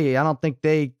 26-23. I don't think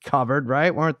they covered,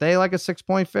 right? Weren't they like a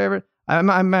 6-point favorite? I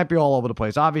might be all over the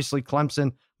place. Obviously,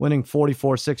 Clemson winning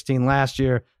 44-16 last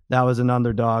year. That was an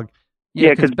underdog. Yeah,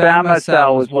 because Bama,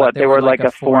 Sal, was what? They were like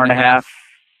a 4.5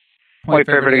 point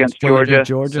favorite against Georgia.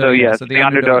 So the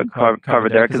underdog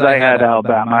covered there because I had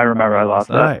Alabama. I remember I lost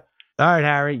that. All right,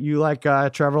 Harry, you like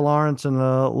Trevor Lawrence and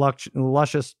the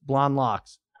luscious blonde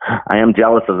locks. I am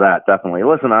jealous of that, definitely.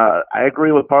 Listen, I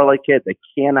agree with Parlay Kid.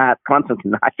 Clemson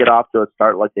cannot get off to a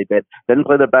start like they did. They didn't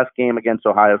play their best game against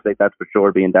Ohio State, that's for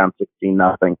sure, being down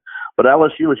 16-0. But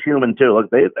LSU is human, too.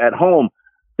 Look, at home,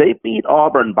 they beat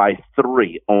Auburn by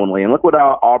 3 only. And look what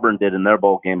Auburn did in their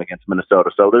bowl game against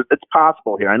Minnesota. So it's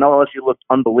possible here. I know LSU looked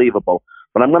unbelievable,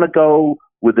 but I'm going to go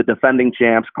with the defending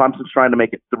champs. Clemson's trying to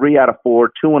make it 3 out of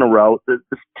 4, 2 in a row. This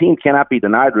team cannot be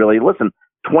denied, really. Listen,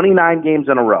 29 games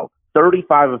in a row,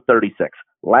 35 of 36.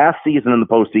 Last season in the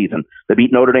postseason, they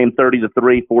beat Notre Dame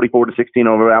 30-3, 44-16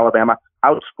 over Alabama.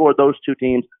 Outscored those two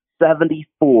teams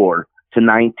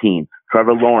 74-19.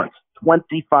 Trevor Lawrence,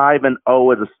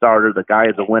 25-0 as a starter. The guy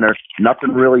is a winner.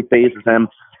 Nothing really phases him,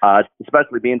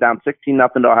 especially being down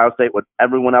 16-0 to Ohio State, what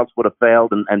everyone else would have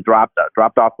failed and dropped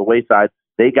off the wayside.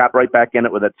 They got right back in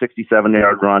it with that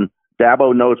 67-yard run.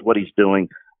 Dabo knows what he's doing.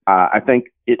 I think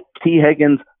T.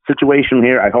 Higgins' situation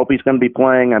here, I hope he's going to be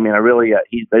playing. I mean,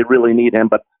 they really need him.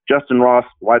 But Justin Ross,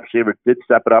 wide receiver, did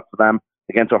step it up for them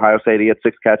against Ohio State. He had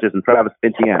 6 catches, and Travis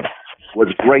Etienne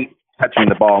was great catching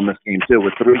the ball in this game, too,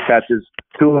 with 3 catches,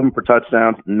 2 of them for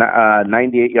touchdowns,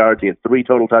 98 yards. He had 3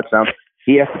 total touchdowns.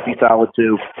 He has to be solid,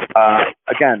 too.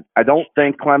 Again, I don't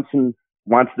think Clemson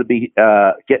wants to be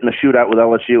getting a shootout with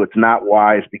LSU. It's not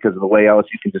wise because of the way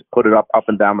LSU can just put it up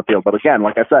and down the field. But again,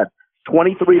 like I said,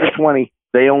 23-20,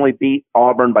 they only beat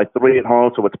Auburn by 3 at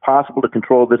home, so it's possible to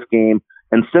control this game.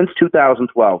 And since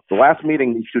 2012, the last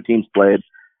meeting these two teams played,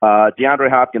 DeAndre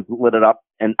Hopkins lit it up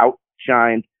and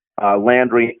outshined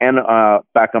Landry and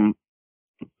Beckham,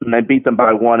 and they beat them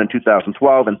by 1 in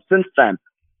 2012. And since then,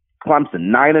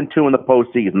 Clemson 9-2 in the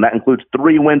postseason. That includes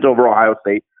 3 wins over Ohio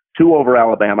State, 2 over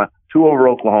Alabama, 2 over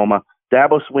Oklahoma.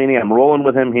 Dabo Swinney, I'm rolling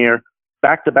with him here.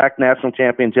 Back-to-back national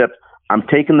championships. I'm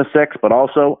taking the 6, but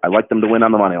also I like them to win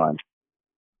on the money line.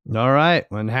 All right.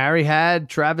 When Harry had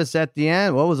Travis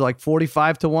Etienne, what was it, like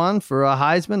 45-1 for a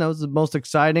Heisman? That was the most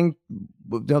exciting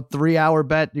 3-hour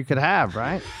bet you could have,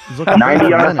 right?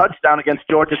 90-yard touchdown against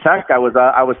Georgia Tech. I was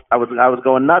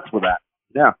going nuts with that.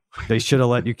 Yeah. They should have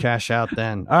let you cash out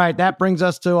then. All right, that brings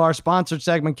us to our sponsored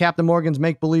segment, Captain Morgan's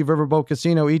Make Believe Riverboat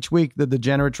Casino. Each week, the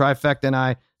degenerate trifecta and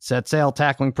I set sail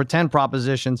tackling pretend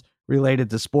propositions related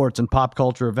to sports and pop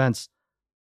culture events.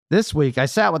 This week, I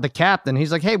sat with the captain.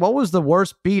 He's like, hey, what was the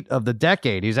worst beat of the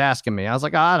decade? He's asking me. I was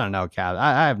like, I don't know, Cap.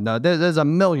 I have no, there's a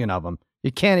million of them.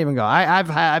 You can't even go.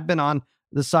 I've been on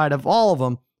the side of all of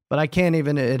them, but I can't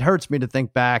even, it hurts me to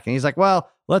think back. And he's like, well,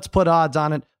 let's put odds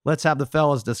on it. Let's have the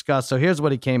fellas discuss. So here's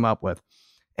what he came up with.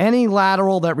 Any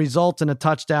lateral that results in a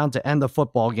touchdown to end the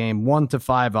football game,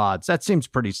 1-5 odds. That seems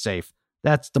pretty safe.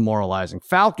 That's demoralizing.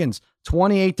 Falcons,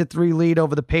 28-3 lead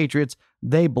over the Patriots.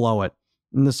 They blow it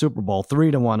in the Super Bowl,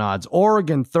 3-1 odds.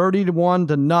 Oregon,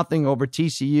 30-0 over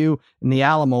TCU in the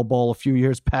Alamo Bowl a few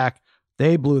years back.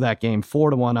 They blew that game,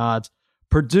 4-1 odds.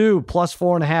 Purdue, plus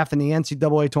 4.5 in the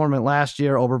NCAA tournament last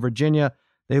year over Virginia.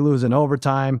 They lose in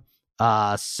overtime,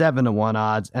 7-1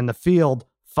 odds. And the field,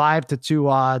 5-2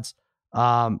 odds.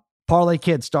 Parlay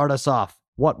Kid, start us off.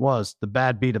 What was the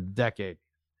bad beat of the decade?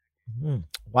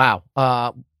 Wow.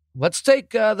 Let's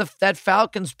take that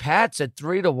Falcons Pats at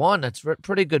 3-1. That's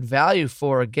pretty good value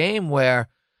for a game where,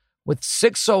 with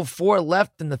 6:04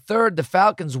 left in the third, the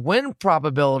Falcons' win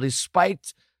probability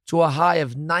spiked to a high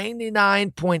of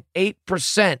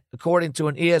 99.8%, according to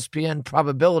an ESPN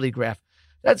probability graph.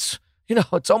 That's,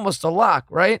 it's almost a lock,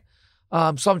 right?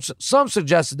 Some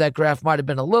suggested that graph might have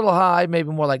been a little high, maybe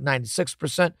more like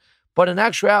 96%, but in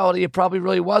actuality, it probably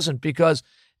really wasn't, because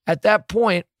at that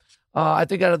point, I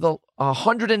think out of the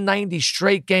 190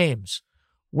 straight games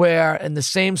where in the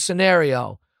same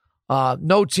scenario,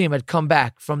 no team had come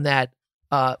back from that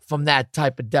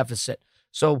type of deficit.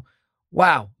 So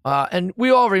Wow. And we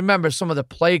all remember some of the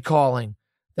play calling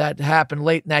that happened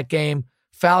late in that game.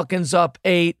 Falcons up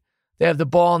 8. They have the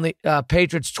ball on the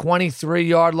Patriots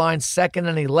 23-yard line, 2nd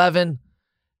and 11.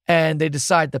 And they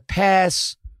decide to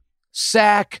pass,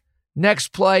 sack,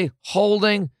 next play,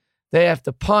 holding. They have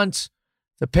to punt.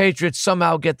 The Patriots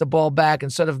somehow get the ball back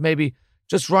instead of maybe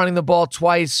just running the ball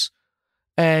twice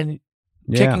and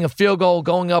kicking a field goal,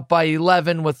 going up by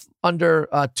 11 with under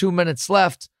 2 minutes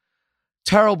left.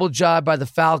 Terrible job by the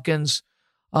Falcons.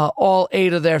 All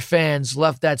 8 of their fans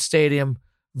left that stadium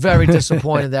very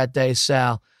disappointed that day,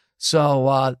 Sal.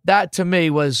 So that, to me,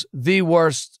 was the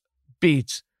worst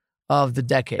beat of the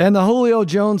decade. And the Julio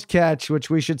Jones catch, which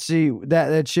we should see,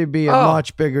 that should be a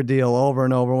much bigger deal over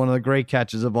and over. One of the great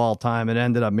catches of all time. It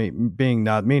ended up meaning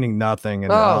nothing.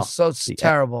 And, so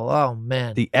terrible. Oh,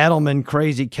 man. The Edelman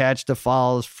crazy catch to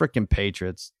follow those freaking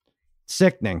Patriots.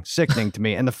 Sickening to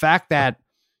me. And the fact that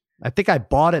I think I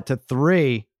bought it to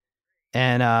 3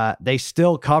 and they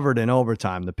still covered in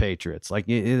overtime, the Patriots. Like,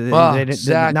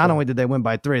 exactly. Not only did they win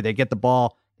by 3, they get the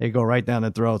ball, they go right down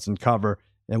the throats and cover.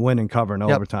 And win and cover in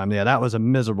overtime. Yeah, that was a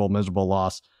miserable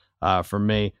loss for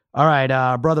me. All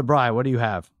right, Brother Bry, what do you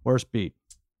have? Worst beat?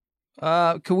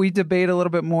 Could we debate a little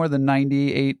bit more the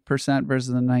 98%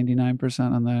 versus the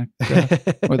 99% on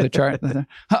the or the chart?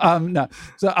 No.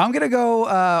 So I'm gonna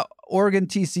go Oregon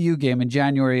TCU game in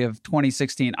January of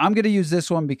 2016. I'm gonna use this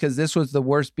one because this was the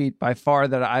worst beat by far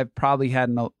that I've probably had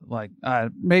in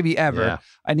maybe ever. Yeah.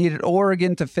 I needed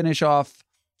Oregon to finish off,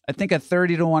 I think, a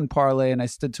 30-1 parlay, and I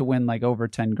stood to win like over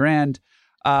 10 grand.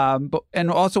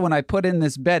 And also when I put in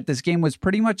this bet, this game was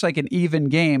pretty much like an even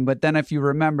game. But then if you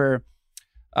remember,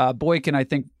 Boykin, I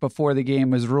think before the game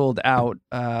was ruled out.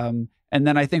 And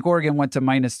then I think Oregon went to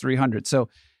minus 300. So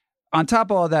on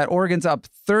top of all that, Oregon's up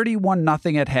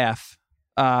 31-0 at half.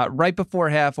 Right before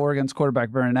half, Oregon's quarterback,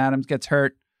 Vernon Adams, gets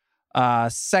hurt.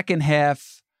 Second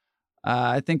half,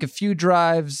 I think a few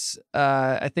drives.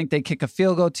 I think they kick a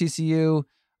field goal, TCU.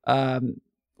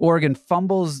 Oregon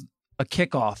fumbles a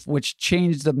kickoff, which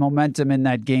changed the momentum in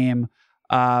that game.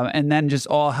 And then just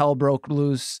all hell broke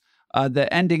loose.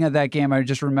 The ending of that game, I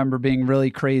just remember being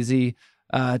really crazy.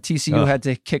 TCU had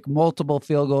to kick multiple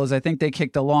field goals. I think they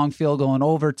kicked a long field goal in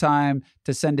overtime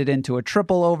to send it into a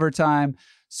triple overtime.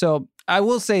 So I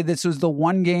will say this was the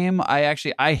one game I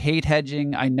hate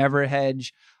hedging. I never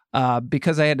hedge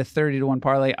because I had a 30-1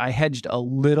 parlay. I hedged a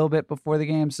little bit before the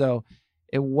game. So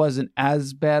it wasn't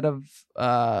as bad of,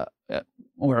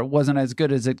 or it wasn't as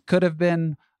good as it could have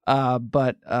been.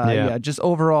 But just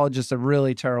overall, just a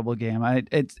really terrible game.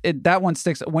 That one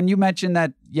sticks. When you mentioned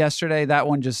that yesterday, that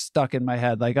one just stuck in my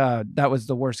head. Like, that was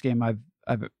the worst game I've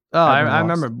I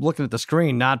remember looking at the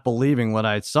screen, not believing what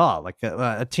I saw. Like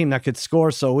a team that could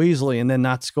score so easily and then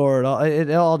not score at all. It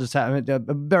all just happened. A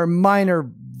very minor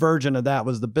version of that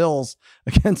was the Bills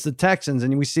against the Texans,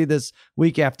 and we see this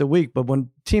week after week. But when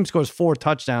team scores 4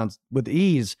 touchdowns with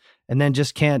ease and then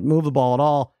just can't move the ball at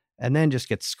all, and then just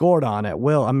get scored on at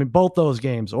will. I mean, both those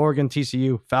games, Oregon,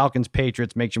 TCU, Falcons,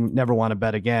 Patriots, makes you never want to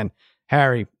bet again.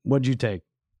 Harry, what'd you take?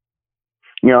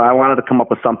 I wanted to come up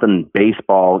with something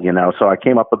baseball, so I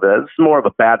came up with this. This is more of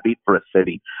a bad beat for a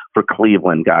city, for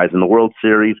Cleveland, guys. In the World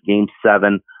Series, Game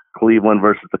 7, Cleveland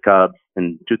versus the Cubs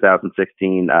in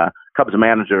 2016. Cubs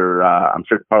manager, I'm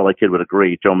sure Parlay Kid would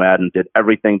agree, Joe Madden did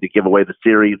everything to give away the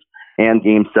series and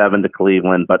Game 7 to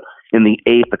Cleveland. But in the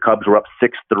 8th, the Cubs were up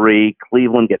 6-3.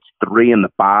 Cleveland gets 3 in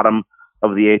the bottom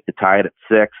of the 8th to tie it at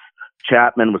 6.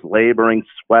 Chapman was laboring,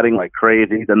 sweating like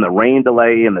crazy. Then the rain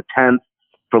delay in the 10th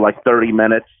for like 30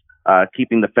 minutes,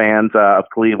 keeping the fans of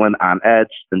Cleveland on edge.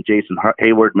 Then Jason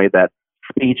Hayward made that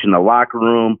speech in the locker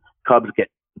room.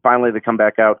 Finally they come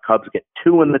back out. Cubs get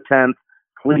 2 in the 10th.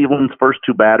 Cleveland's first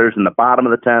 2 batters in the bottom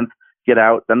of the 10th get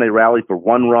out. Then they rally for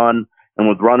 1 run. And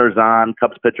with runners on,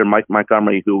 Cubs pitcher Mike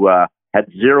Montgomery, who had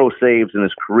 0 saves in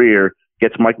his career,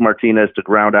 gets Mike Martinez to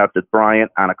ground out to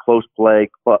Bryant on a close play.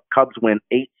 Cubs win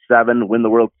 8-7, win the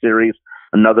World Series.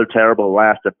 Another terrible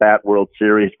last at-bat World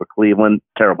Series for Cleveland.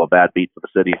 Terrible bad beat for the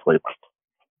city of Cleveland.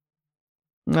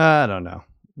 I don't know.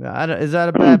 Is that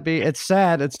a bad beat? It's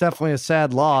sad. It's definitely a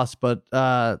sad loss. But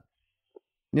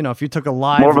if you took a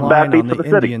live line on the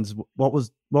Indians, what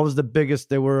was the biggest?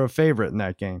 They were a favorite in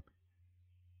that game.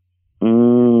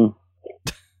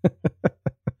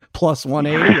 Plus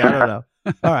 180. I don't know.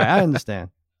 All right, I understand.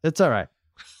 It's all right.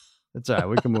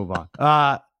 We can move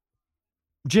on.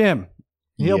 Jim.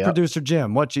 Producer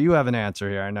Jim, you have an answer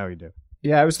here. I know you do.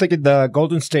 Yeah, I was thinking the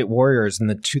Golden State Warriors in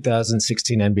the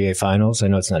 2016 NBA Finals. I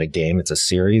know it's not a game, it's a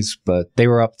series, but they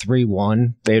were up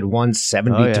 3-1. They had won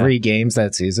 73 games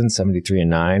that season,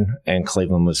 73-9, and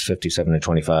Cleveland was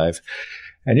 57-25.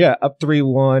 And yeah, up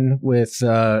 3-1 with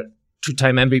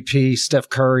two-time MVP Steph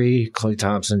Curry, Klay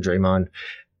Thompson, Draymond.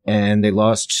 And they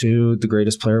lost to the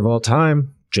greatest player of all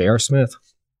time, J.R. Smith.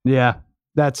 Yeah,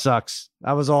 that sucks.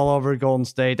 I was all over Golden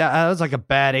State. That was like a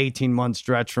bad 18-month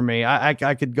stretch for me. I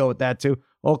could go with that too.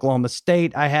 Oklahoma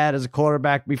State I had as a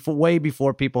quarterback way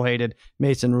before people hated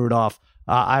Mason Rudolph.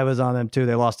 I was on them too.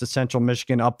 They lost to Central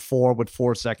Michigan up 4 with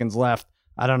 4 seconds left.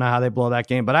 I don't know how they blow that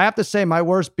game. But I have to say my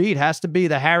worst beat has to be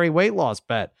the Harry weight loss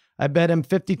bet. I bet him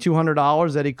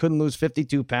 $5,200 that he couldn't lose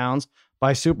 52 pounds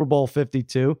by Super Bowl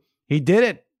 52. He did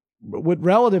it with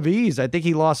relative ease. I think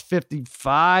he lost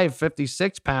 55,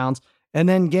 56 pounds and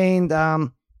then gained, I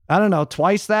don't know,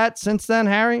 twice that since then,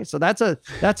 Harry. So that's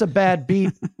a bad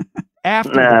beat.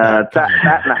 After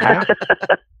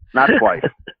not twice.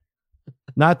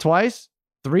 Not twice?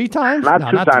 3 times? Not no,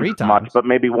 2 not times 3 as times. much, but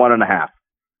maybe 1.5.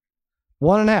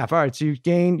 1.5. All right. So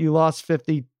you lost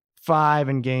 55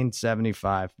 and gained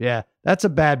 75. Yeah, that's a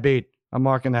bad beat. I'm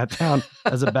marking that down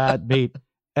as a bad beat.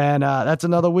 And that's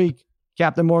another week.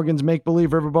 Captain Morgan's Make Believe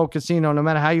Riverboat Casino. No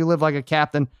matter how you live like a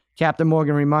captain, Captain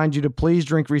Morgan reminds you to please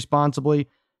drink responsibly.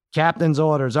 Captain's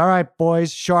orders. All right,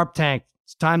 boys. Sharp Tank.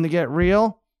 It's time to get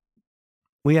real.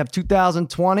 We have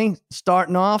 2020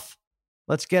 starting off.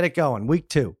 Let's get it going. Week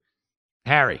 2.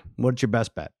 Harry, what's your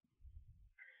best bet?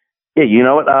 Yeah, you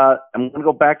know what? I'm going to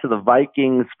go back to the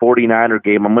Vikings 49er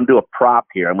game. I'm going to do a prop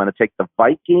here. I'm going to take the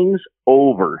Vikings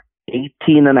over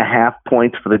 18.5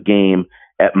 points for the game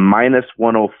at minus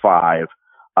 105.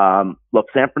 Look,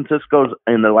 San Francisco's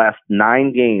in the last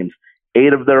 9 games,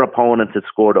 8 of their opponents have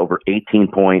scored over 18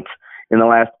 points. In the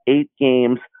last 8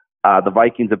 games, the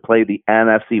Vikings have played the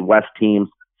NFC West teams.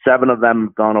 7 of them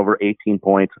have gone over 18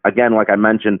 points. Again, like I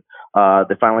mentioned,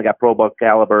 they finally got Pro Bowl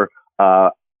caliber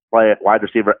wide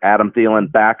receiver Adam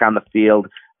Thielen back on the field.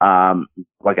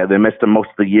 They missed him most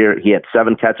of the year. He had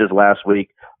 7 catches last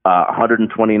week,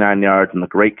 129 yards, and the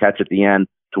great catch at the end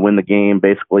to win the game,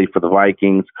 basically, for the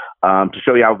Vikings. To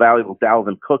show you how valuable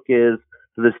Dalvin Cook is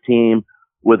to this team,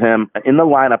 with him in the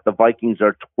lineup, the Vikings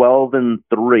are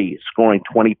 12-3, scoring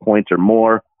 20 points or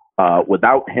more.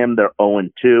 Without him, they're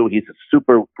 0-2. He's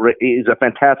a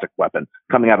fantastic weapon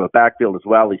coming out of the backfield as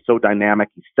well. He's so dynamic.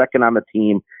 He's second on the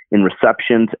team in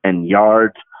receptions and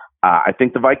yards. I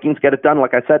think the Vikings get it done,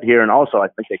 like I said here, and also I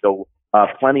think they go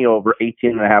plenty over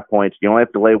 18.5 points. You only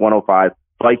have to lay 105.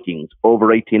 Vikings over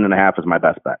 18.5 is my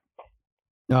best bet.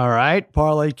 All right,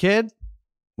 Parlay Kid,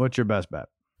 what's your best bet?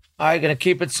 All right, going to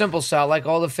keep it simple, Sal, like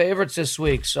all the favorites this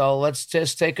week. So let's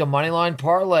just take a moneyline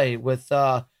parlay with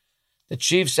the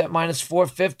Chiefs at minus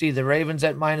 450, the Ravens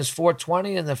at minus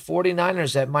 420, and the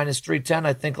 49ers at minus 310.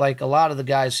 I think like a lot of the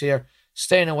guys here,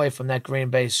 staying away from that Green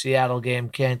Bay-Seattle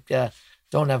game.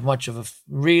 Don't have much of a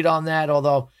read on that,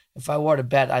 although if I were to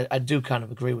bet, I do kind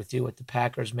of agree with you with the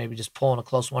Packers, maybe just pulling a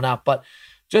close one out. But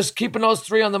just keeping those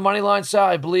 3 on the money line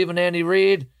side, I believe in Andy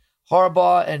Reid,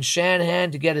 Harbaugh, and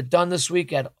Shanahan to get it done this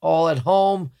week at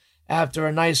home after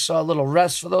a nice little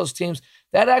rest for those teams.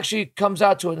 That actually comes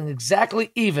out to an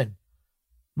exactly even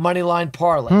money line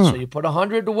parlay. So you put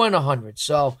 100 to win 100.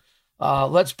 So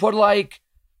let's put like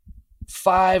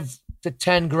 5 to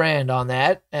 10 grand on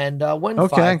that and win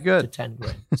 5 to 10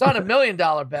 grand. It's not $1 million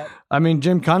bet. I mean,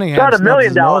 Jim Cunningham Not $1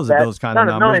 million knows bet. those kind of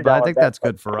numbers, but I think that's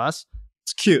good for us.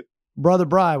 It's cute. Brother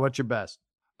Bry, what's your best?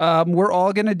 We're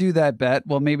all going to do that bet.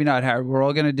 Well, maybe not Harry. We're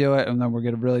all going to do it, and then we're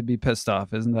going to really be pissed off.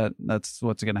 That's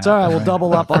what's going to happen? It's all right. We'll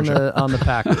double up on the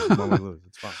Packers when we lose.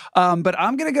 It's fine. But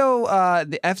I'm going to go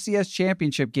the FCS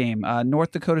championship game,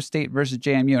 North Dakota State versus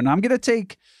JMU, and I'm going to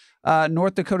take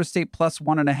North Dakota State plus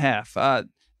 1.5.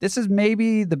 This is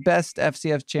maybe the best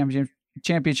FCS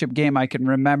championship game I can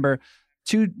remember.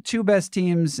 Two best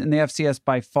teams in the FCS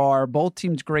by far. Both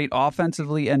teams great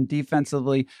offensively and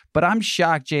defensively, but I'm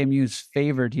shocked JMU's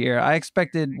favored here. I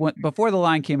expected, before the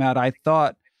line came out, I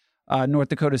thought North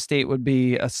Dakota State would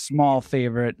be a small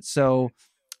favorite. So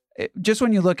just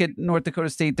when you look at North Dakota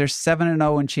State, they're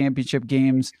 7-0 in championship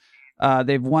games.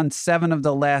 They've won 7 of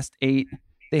the last 8.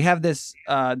 They have this,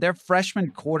 their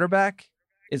freshman quarterback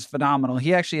is phenomenal.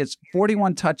 He actually has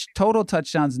 41 total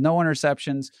touchdowns, no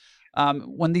interceptions.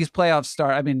 When these playoffs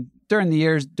start, I mean, during the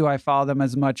years, do I follow them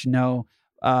as much? No.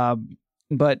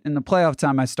 But in the playoff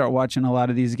time, I start watching a lot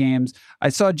of these games. I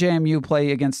saw JMU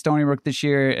play against Stony Brook this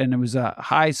year, and it was a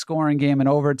high-scoring game in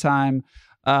overtime.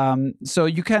 So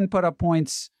you can put up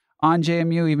points on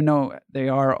JMU, even though they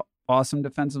are awesome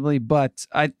defensively. But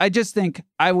I just think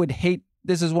I would hate –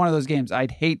 this is one of those games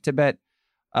I'd hate to bet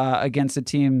against a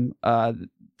team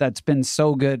that's been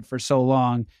so good for so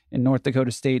long in North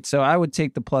Dakota State. So I would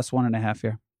take the plus 1.5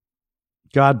 here.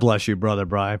 God bless you, brother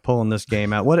Bry, pulling this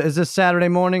game out. What is this, Saturday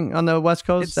morning on the West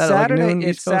Coast? It's Saturday. Like noon,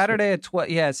 it's Saturday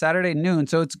at Saturday noon.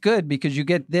 So it's good because you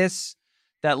get this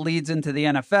that leads into the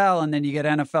NFL, and then you get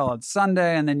NFL on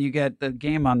Sunday, and then you get the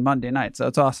game on Monday night. So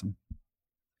it's awesome.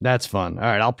 That's fun. All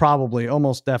right, I'll probably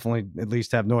almost definitely at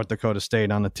least have North Dakota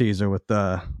State on the teaser with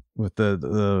the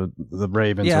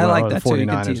Ravens. Yeah, I like or that the too.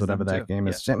 49ers, whatever that game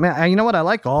is. Man, you know what? I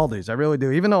like all these. I really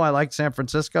do. Even though I like San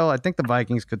Francisco, I think the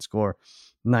Vikings could score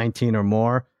 19 or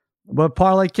more. But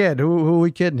Parlay Kid, who are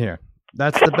we kidding here?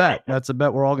 That's the bet. That's the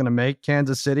bet we're all going to make.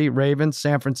 Kansas City, Ravens,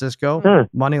 San Francisco,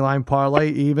 moneyline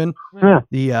parlay, even.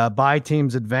 The bye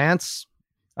teams advance.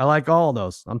 I like all of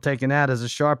those. I'm taking that as a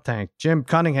sharp tank. Jim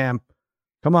Cunningham,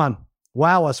 come on.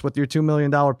 Wow us with your $2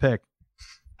 million pick.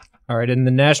 All right, in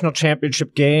the national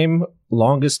championship game,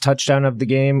 longest touchdown of the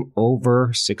game,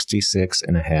 over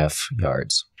 66.5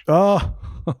 yards. Oh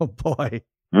boy.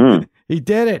 He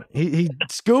did it. He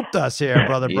scooped us here,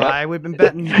 brother Bry. We've been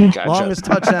betting longest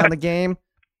touchdown in the game.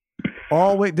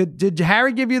 All week. Did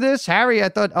Harry give you this? Harry, I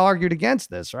thought, argued against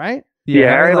this, right? Yeah,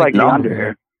 Harry liked the under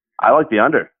here. I like the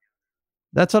under.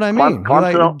 That's what I mean.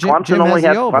 Clemson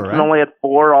only had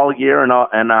 4 all year, and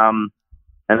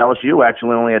LSU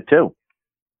actually only had 2.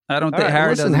 I don't think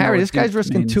Harry. Listen, Harry, this guy's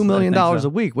risking $2 million a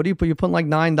week. What are you put? You're putting like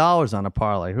 $9 on a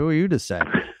parlay. Who are you to say?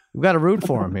 We've got to root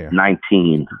for him here.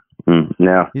 19.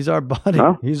 No, he's our buddy.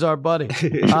 Huh? He's our buddy.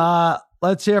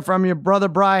 Let's hear from your brother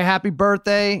Bry. Happy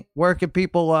birthday! Where can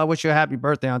people wish you a happy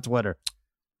birthday on Twitter?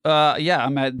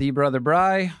 I'm at the brother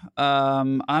Bry.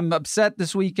 I'm upset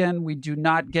this weekend. We do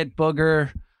not get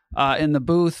Booger in the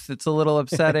booth. It's a little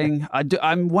upsetting.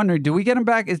 I'm wondering, do we get him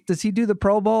back? Does he do the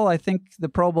Pro Bowl? I think the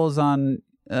Pro Bowl's on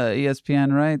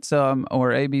ESPN, right? So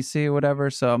or ABC or whatever.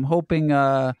 So I'm hoping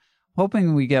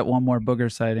we get one more Booger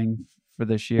sighting for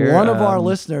this year. One of our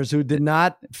listeners who did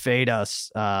not fade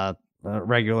us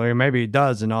regularly, maybe he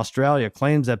does in Australia,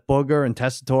 claims that Booger and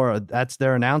Tessitore, that's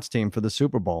their announce team for the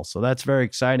Super Bowl. So that's very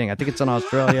exciting. I think it's in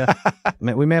Australia.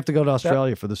 We may have to go to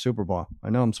Australia for the Super Bowl. I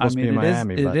know I'm supposed to be in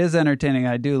Miami. It is entertaining.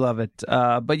 I do love it.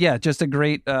 But yeah, just a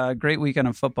great weekend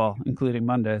of football, including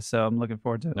Monday. So I'm looking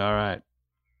forward to it. All right.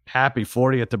 Happy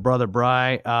 40th to brother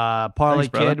Bry. Parlay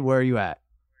Kid, where are you at?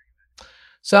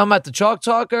 So I'm at the Chalk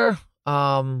Talker.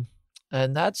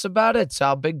 And that's about it.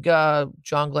 So big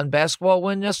John Glenn basketball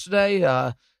win yesterday.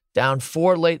 Down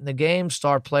 4 late in the game.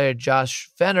 Star player Josh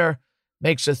Fenner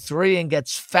makes a 3 and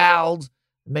gets fouled.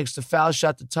 Makes the foul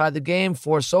shot to tie the game,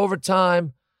 force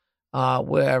overtime,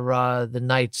 where the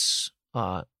Knights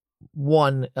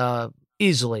won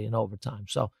easily in overtime.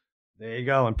 So there you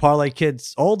go. And Parlay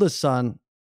Kid's oldest son,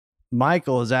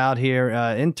 Michael, is out here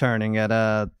interning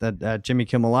at Jimmy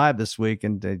Kimmel Live this week,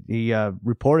 and he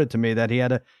reported to me that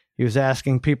he was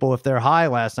asking people if they're high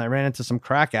last night. Ran into some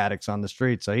crack addicts on the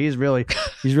street. So he's really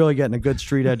getting a good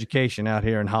street education out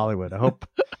here in Hollywood. I hope,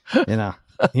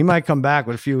 he might come back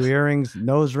with a few earrings,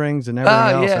 nose rings, and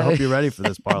everything else. Yeah. I hope you're ready for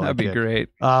this parlay. That'd be great.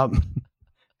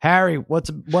 Harry, what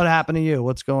happened to you?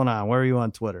 What's going on? Where are you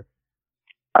on Twitter?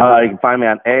 You can find me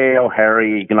on AO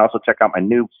Harry. You can also check out my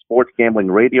new sports gambling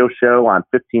radio show on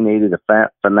 1580 The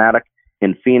Fanatic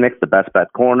in Phoenix, the Best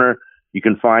Bet Corner. You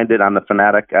can find it on the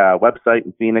Fanatic website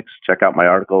in Phoenix. Check out my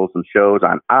articles and shows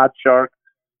on OddsShark.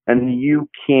 And you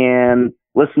can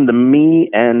listen to me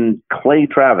and Clay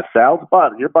Travis,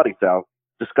 your buddy Sal,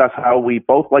 discuss how we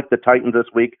both like the Titans this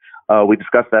week. We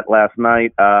discussed that last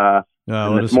night.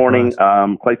 And this morning,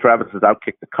 Clay Travis has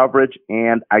outkicked the coverage.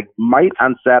 And I might,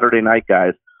 on Saturday night,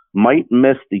 guys,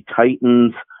 miss the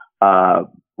Titans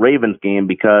Ravens game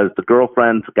because the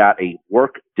girlfriend's got a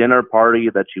work dinner party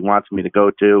that she wants me to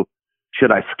go to.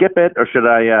 Should I skip it or should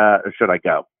I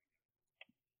go?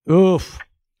 Oof.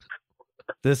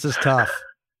 This is tough.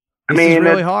 This is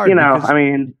really hard.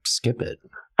 Skip it.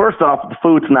 First off, the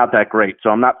food's not that great, so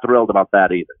I'm not thrilled about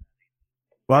that either.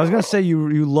 Well, I was going to say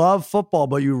you love football,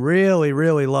 but you really,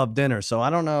 really love dinner. So I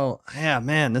don't know. Yeah,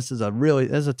 man, this is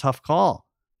a tough call.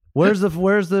 Where's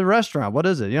the restaurant? What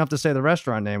is it? You don't have to say the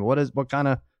restaurant name. What kind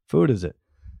of food is it?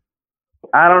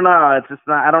 I don't know. It's just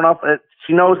not. I don't know if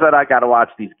she knows that I got to watch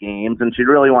these games, and she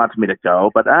really wants me to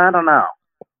go, but I don't know.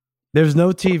 There's no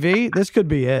TV. This could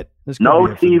be it. No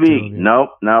TV. Nope.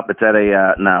 It's at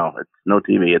a no. It's no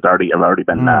TV. I've already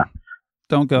been.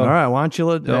 Don't go. All right. Why don't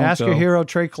you ask your hero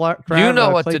Trey Clark? You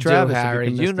know what to do,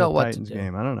 Harry. You know what to do.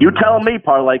 Game. I don't know. You tell me,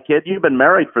 Parlay Kid. You've been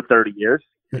married for 30 years.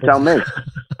 You tell me.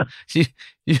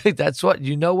 That's what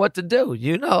you know what to do.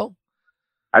 You know.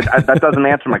 That doesn't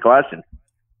answer my question.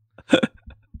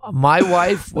 My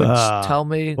wife would tell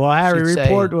me. Well, Harry,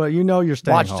 report. Well, you're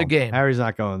staying watch home. The game. Harry's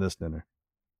not going to this dinner.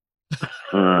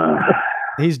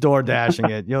 He's door dashing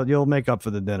it. You'll make up for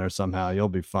the dinner somehow. You'll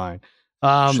be fine.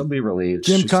 She'll be relieved.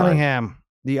 Jim Cunningham.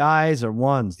 The eyes are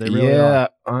ones. They really are. Yeah,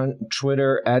 on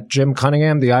Twitter at Jim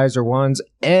Cunningham, the eyes are ones.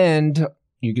 And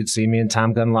you could see me and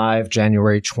Tom Gunn live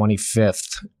January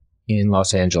 25th in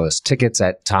Los Angeles. Tickets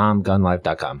at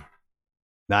tomgunlive.com.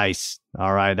 Nice.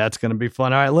 All right, that's going to be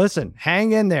fun. All right, listen,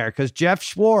 hang in there because Jeff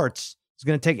Schwartz is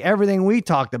going to take everything we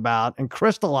talked about and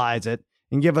crystallize it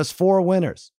and give us 4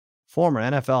 winners. Former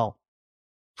NFL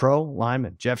pro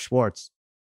lineman Jeff Schwartz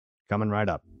coming right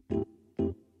up.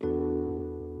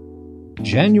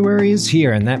 January is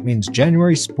here, and that means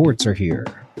January sports are here.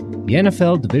 The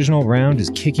NFL divisional round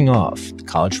is kicking off, the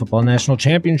College Football National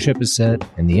Championship is set,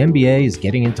 and the NBA is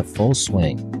getting into full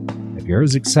swing. If you're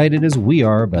as excited as we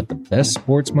are about the best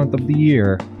sports month of the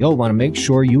year, you'll want to make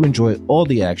sure you enjoy all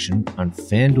the action on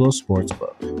FanDuel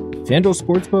Sportsbook. FanDuel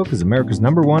Sportsbook is America's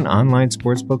 #1 online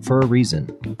sportsbook for a reason.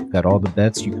 They've got all the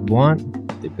bets you could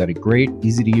want. They've got a great,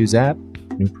 easy-to-use app,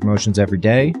 new promotions every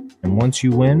day, and once you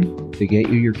win, they get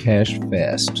you your cash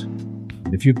fast.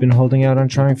 And if you've been holding out on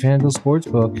trying FanDuel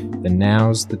Sportsbook, then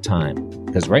now's the time.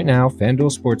 Because right now,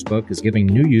 FanDuel Sportsbook is giving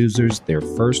new users their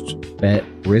first bet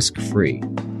risk-free.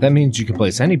 That means you can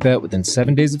place any bet within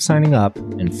 7 days of signing up,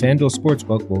 and FanDuel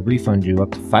Sportsbook will refund you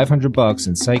up to $500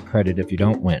 in site credit if you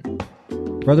don't win.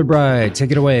 Brother Bry,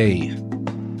 take it away.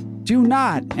 Do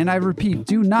not, and I repeat,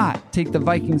 do not take the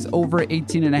Vikings over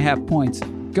 18.5 points.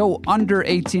 Go under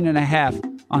 18.5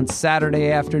 on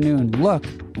Saturday afternoon. Look,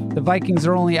 the Vikings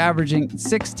are only averaging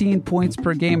 16 points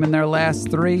per game in their last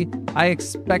 3. I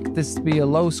expect this to be a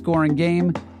low-scoring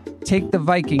game. Take the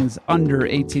Vikings under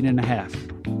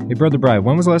 18.5. Hey, Brother Bry,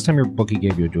 when was the last time your bookie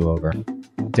gave you a do-over?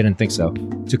 Didn't think so.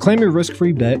 To claim your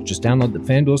risk-free bet, just download the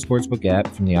FanDuel Sportsbook app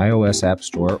from the iOS App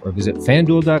Store or visit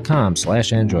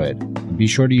FanDuel.com/Android. And be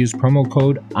sure to use promo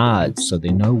code ODDS so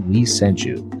they know we sent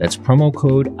you. That's promo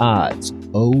code ODDS,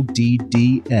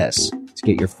 ODDS, to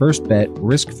get your first bet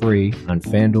risk-free on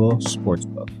FanDuel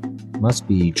Sportsbook. Must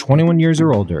be 21 years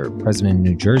or older, present in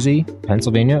New Jersey,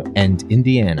 Pennsylvania, and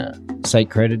Indiana. Site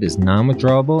credit is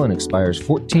non-withdrawable and expires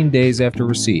 14 days after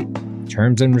receipt.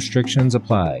 Terms and restrictions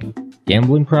apply.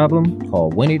 Gambling problem?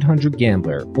 Call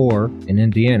 1-800-GAMBLER or, in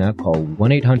Indiana, call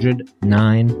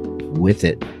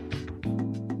 1-800-9-WITH-IT.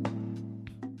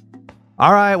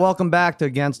 All right, welcome back to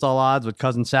Against All Odds with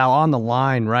Cousin Sal. On the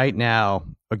line right now,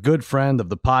 a good friend of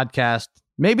the podcast,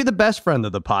 maybe the best friend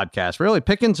of the podcast. Really,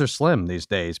 pickings are slim these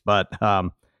days, but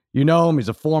you know him. He's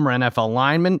a former NFL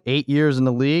lineman, 8 years in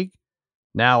the league.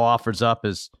 Now offers up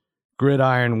his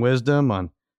gridiron wisdom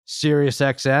on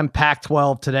SiriusXM,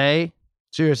 Pac-12 Today,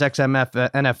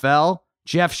 SiriusXM NFL.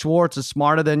 Jeff Schwartz is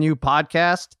Smarter Than You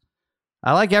podcast.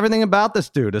 I like everything about this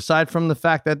dude, aside from the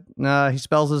fact that he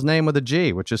spells his name with a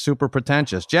G, which is super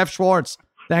pretentious. Jeff Schwartz,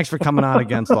 thanks for coming on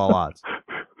Against All Odds.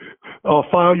 I'll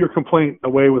file your complaint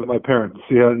away with my parents.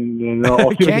 Yeah, and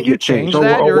I'll see Can't you change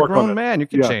that? You're a grown man. You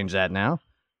can change that now.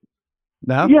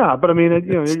 No? Yeah, but I mean,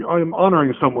 I'm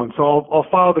honoring someone, so I'll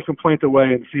file the complaint away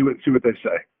and see what they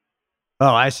say.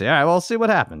 Oh, I see. All right, well, we'll see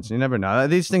what happens. You never know.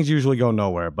 These things usually go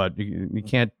nowhere, but you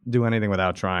can't do anything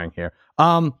without trying here.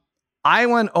 I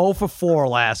went 0 for 4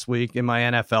 last week in my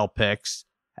NFL picks.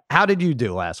 How did you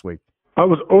do last week? I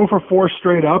was 0 for 4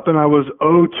 straight up, and I was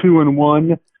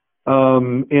 0-2-1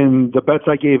 in the bets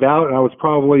I gave out, and I was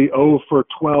probably 0 for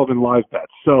 12 in live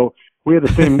bets. So we had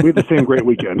the same great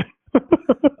weekend.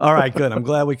 All right, good. I'm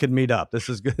glad we could meet up. This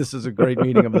is good. This is a great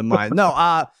meeting of the mind. No,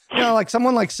 like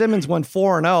someone like Simmons went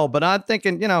 4-0, but I'm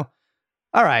thinking, all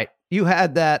right, you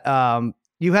had that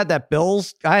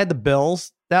Bills. I had the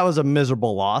Bills. That was a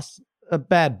miserable loss, a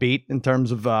bad beat in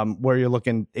terms of where you're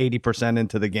looking 80%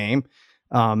 into the game,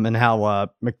 and how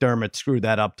McDermott screwed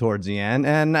that up towards the end.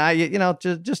 And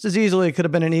just as easily it could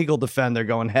have been an Eagle defender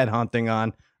going headhunting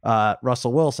on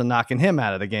Russell Wilson, knocking him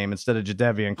out of the game instead of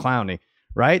Jadeveon Clowney.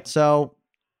 Right, so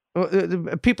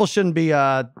people shouldn't be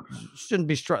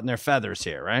strutting their feathers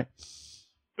here, right?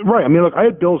 Right. I mean, look, I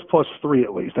had Bills +3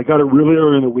 at least. I got it really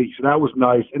early in the week, so that was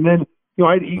nice. And then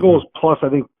I had Eagles plus I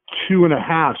think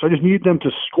 2.5. So I just needed them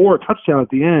to score a touchdown at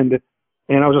the end,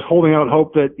 and I was just holding out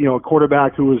hope that a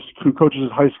quarterback who coaches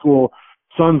his high school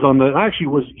sons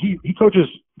he coaches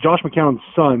Josh McCown's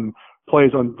son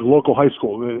plays on the local high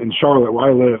school in Charlotte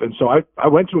where I live, and so I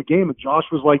went to a game and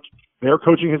Josh was like. They're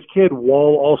coaching his kid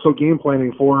while also game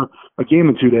planning for a game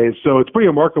in 2 days. So it's pretty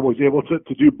remarkable he's able to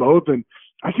do both. And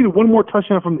I see one more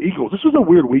touchdown from the Eagles. This was a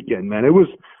weird weekend, man. It was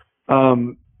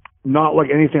not like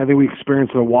anything I think we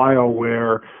experienced in a while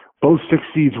where both 6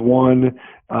 seeds won.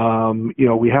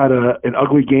 We had an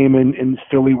ugly game in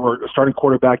Philly where a starting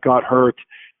quarterback got hurt.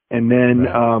 And then,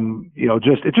 it was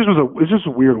just a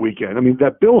weird weekend. I mean,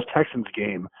 that Bills-Texans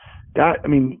game, that, I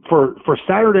mean, for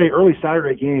Saturday, early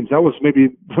Saturday games, that was maybe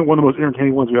one of the most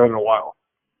entertaining ones we've had in a while.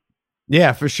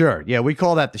 Yeah, for sure. Yeah, we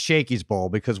call that the Shakey's Bowl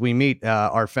because we meet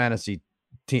our fantasy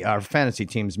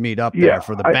teams meet up there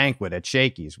for the banquet at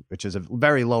Shakey's, which is a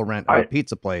very low rent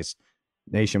pizza place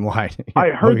nationwide. I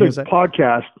heard this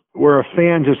podcast where a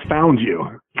fan just found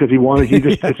you because he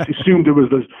just assumed it was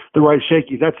the right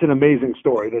Shakey's. That's an amazing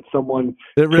story that someone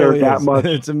cared that much.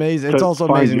 It's amazing. It's also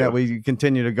amazing that we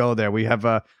continue to go there. We have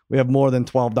more than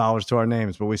 $12 to our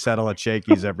names, but we settle at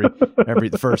Shakey's every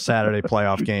first Saturday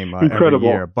playoff game every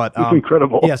year. But it's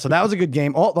incredible. Yeah, so that was a good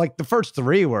game. All like the first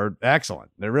three were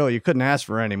excellent. You couldn't ask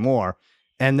for any more.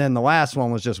 And then the last one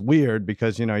was just weird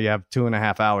because, you have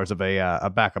 2.5 hours of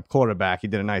a backup quarterback. He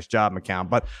did a nice job, McCown.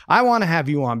 But I want to have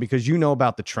you on because you know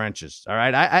about the trenches, all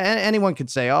right? Anyone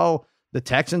could say, oh, the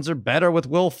Texans are better with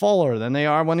Will Fuller than they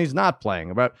are when he's not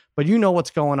playing. But you know what's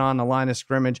going on in the line of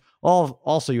scrimmage.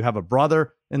 Also, you have a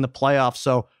brother in the playoffs,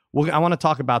 so I want to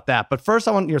talk about that. But first,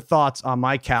 I want your thoughts on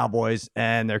my Cowboys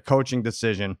and their coaching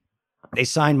decision. They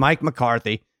signed Mike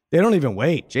McCarthy. They don't even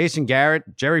wait. Jason Garrett,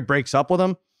 Jerry breaks up with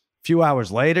him. A few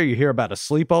hours later, you hear about a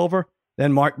sleepover.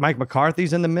 Then Mike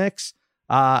McCarthy's in the mix.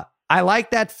 I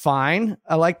like that fine.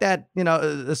 I like that,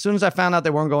 as soon as I found out they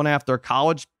weren't going after a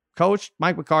college coach,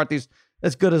 Mike McCarthy's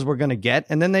as good as we're going to get.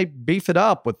 And then they beef it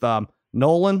up with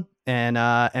Nolan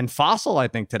and Fossil, I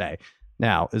think, today.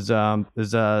 Now is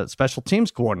a special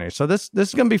teams coordinator. So this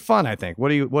is going to be fun, I think.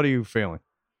 What are you feeling?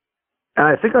 And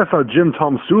I think I saw Jim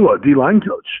Tomsula, D-line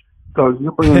coach. So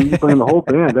you're bringing the whole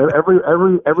band,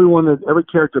 every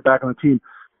character back on the team.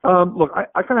 Look,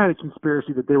 I kind of had a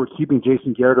conspiracy that they were keeping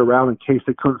Jason Garrett around in case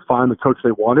they couldn't find the coach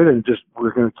they wanted, and just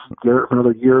we're going to keep Garrett for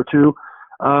another year or two.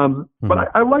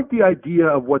 But I like the idea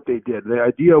of what they did. The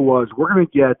idea was we're going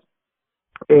to get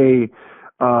a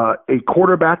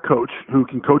quarterback coach who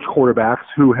can coach quarterbacks,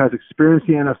 who has experience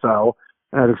in the NFL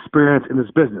and has experience in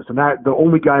this business, and that the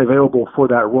only guy available for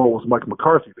that role was Mike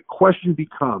McCarthy. The question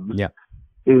becomes. Yeah.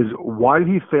 Is why did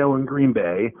he fail in Green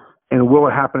Bay, and will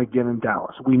it happen again in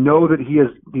Dallas? We know that he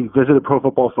visited Pro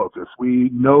Football Focus. We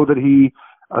know that he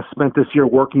spent this year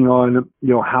working on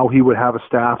how he would have a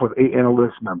staff with 8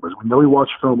 analytics members. We know he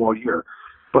watched film all year,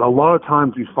 but a lot of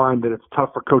times we find that it's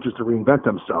tough for coaches to reinvent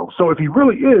themselves. So if he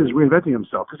really is reinventing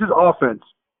himself, because his offense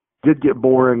did get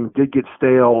boring, did get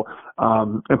stale,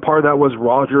 and part of that was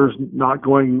Rodgers not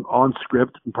going on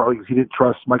script, and partly because he didn't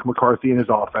trust Mike McCarthy and his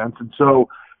offense, and so.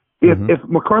 If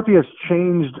McCarthy has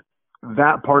changed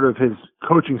that part of his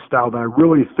coaching style, then I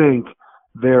really think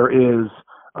there is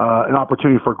an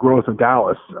opportunity for growth in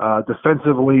Dallas.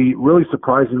 Defensively, really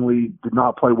surprisingly, did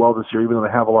not play well this year, even though they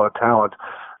have a lot of talent.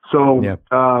 So,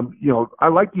 I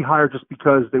like the hire just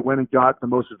because they went and got the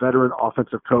most veteran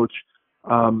offensive coach.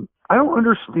 I don't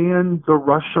understand the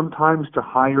rush sometimes to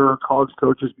hire college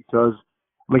coaches because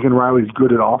Lincoln Riley's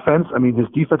good at offense. I mean, his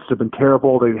defenses have been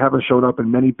terrible. They haven't shown up in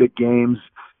many big games.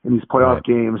 In these playoff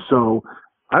games. So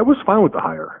I was fine with the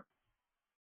hire.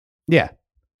 Yeah.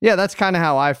 Yeah, that's kind of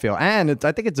how I feel. And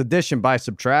I think it's addition by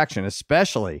subtraction,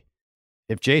 especially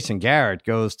if Jason Garrett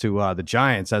goes to the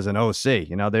Giants as an OC.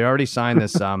 They already signed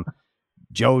this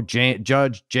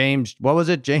Judge James, what was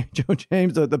it? Joe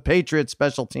James, the Patriots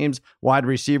special teams wide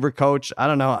receiver coach. I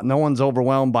don't know. No one's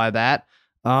overwhelmed by that.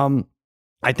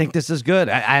 I think this is good.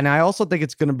 And I also think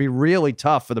it's going to be really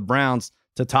tough for the Browns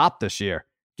to top this year,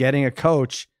 getting a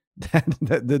coach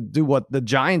that do what the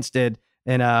Giants did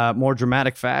in a more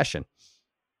dramatic fashion.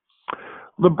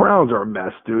 The Browns are a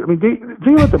mess, dude. I mean,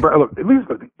 think about the Browns. Look, at least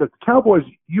the Cowboys.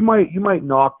 You might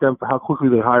knock them for how quickly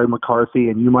they hired McCarthy,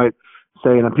 and you might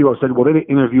say, and people have said, well, they didn't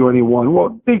interview anyone.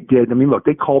 Well, they did. I mean, look,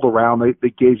 they called around, they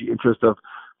gauged the interest of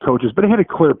coaches, but they had a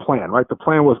clear plan, right? The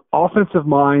plan was offensive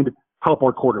mind, help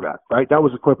our quarterback, right? That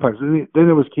was a clear plan. So then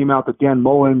it came out that Dan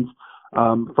Mullins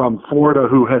from Florida,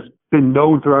 who has been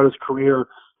known throughout his career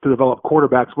to develop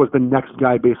quarterbacks, was the next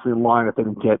guy basically in line if they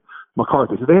didn't get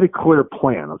McCarthy. So they had a clear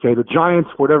plan, okay? The Giants,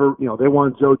 whatever, they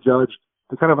wanted Joe Judge.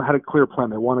 They kind of had a clear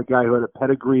plan. They wanted a guy who had a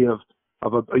pedigree of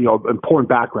a important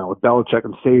background with Belichick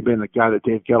and Saban, a guy that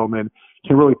Dave Gettleman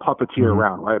can really puppeteer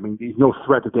around, right? I mean, he's no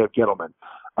threat to Dave Gettleman.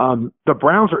 The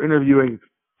Browns are interviewing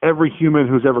every human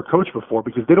who's ever coached before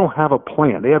because they don't have a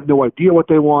plan. They have no idea what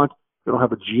they want. They don't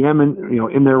have a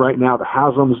GM in there right now. The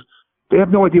Haslam's, they have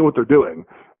no idea what they're doing.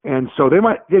 And so they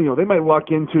might luck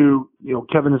into,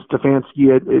 Kevin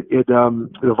Stefanski at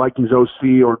the Vikings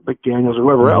OC or McDaniels or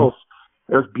whoever else,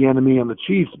 Eric Bieniemy on the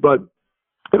Chiefs, but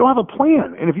they don't have a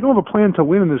plan. And if you don't have a plan to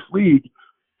win in this league,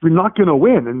 you're not going to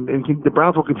win. And the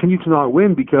Browns will continue to not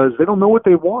win because they don't know what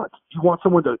they want. Do you want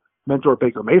someone to mentor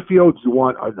Baker Mayfield? Do you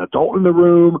want an adult in the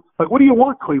room? Like, what do you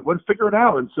want, Cleveland? Figure it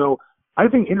out. And so I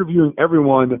think interviewing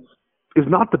everyone is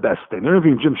not the best thing. They're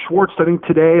interviewing Jim Schwartz, I think,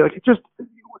 today. Like, it just,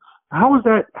 how is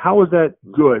that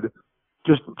good?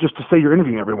 Just to say you're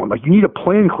interviewing everyone. Like, you need a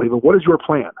plan, Cleveland. What is your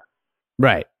plan?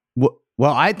 Right.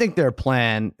 Well, I think their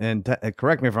plan, and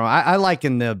correct me if I'm wrong, I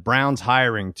liken the Browns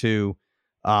hiring to,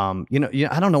 I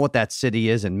don't know what that city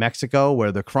is in Mexico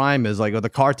where the crime is like, or the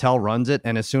cartel runs it,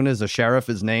 and as soon as a sheriff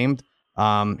is named,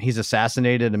 he's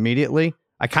assassinated immediately.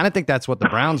 I kind of think that's what the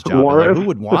Browns' job is. Like, who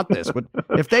would want this?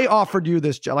 If they offered you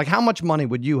this job, like, how much money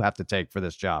would you have to take for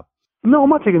this job? No, I'm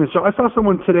not taking this job. I saw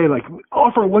someone today, like,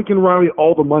 offer Lincoln Riley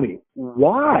all the money.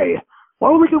 Why?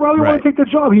 Why would Lincoln Riley want to take the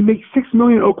job? He makes $6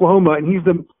 million in Oklahoma, and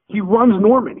he runs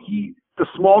Norman. The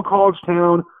small college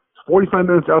town, 45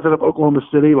 minutes outside of Oklahoma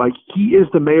City. Like, he is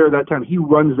the mayor of that town. He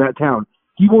runs that town.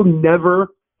 He will never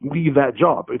leave that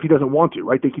job if he doesn't want to,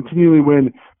 right? They continually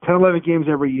win 10, 11 games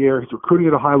every year. He's recruiting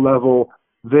at a high level.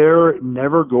 He's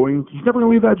never going to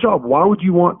leave that job. Why would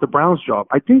you want the Browns job?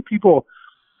 I think people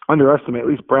underestimate, at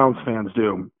least Browns fans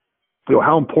do,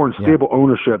 how important stable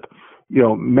ownership,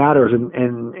 matters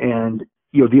and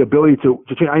the ability to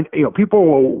change. People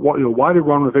will, why did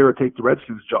Ron Rivera take the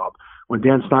Redskins job when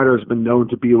Dan Snyder has been known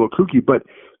to be a little kooky? But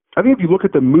I think if you look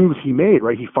at the moves he made,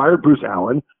 right, he fired Bruce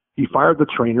Allen, he fired the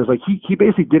trainers, like he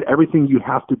basically did everything you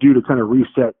have to do to kind of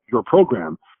reset your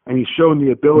program, and he's shown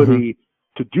the ability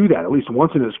to do that at least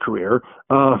once in his career.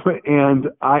 And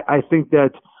I think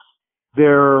that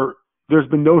there's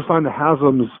been no sign the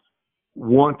Haslams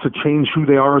want to change who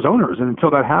they are as owners. And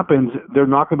until that happens, they're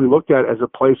not going to be looked at as a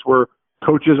place where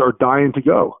coaches are dying to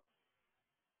go.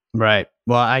 Right.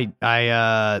 Well,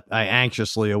 I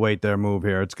anxiously await their move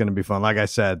here. It's going to be fun. Like I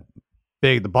said,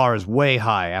 the bar is way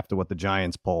high after what the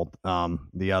Giants pulled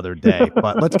the other day.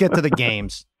 But let's get to the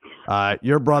games.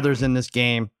 Your brother's in this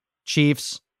game.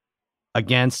 Chiefs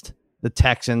against the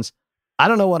Texans. I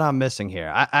don't know what I'm missing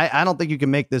here. I don't think you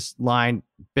can make this line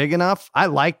big enough. I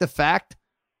like the fact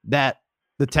that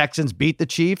the Texans beat the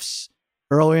Chiefs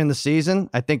earlier in the season.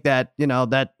 I think that,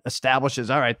 that establishes,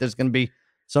 all right, there's going to be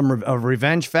some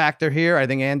revenge factor here. I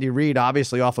think Andy Reid,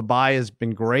 obviously off a bye, has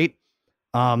been great.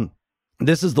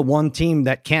 This is the one team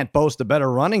that can't boast a better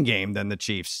running game than the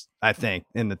Chiefs, I think,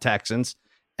 in the Texans.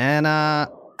 And I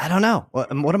don't know.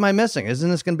 What am I missing? Isn't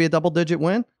this going to be a double-digit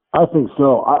win? I think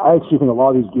so. I actually think a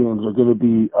lot of these games are going to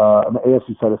be, on the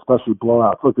AFC side, especially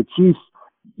blowouts. Look, the Chiefs,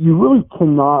 you really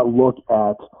cannot look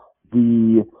at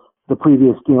the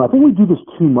previous game. I think we do this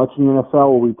too much in the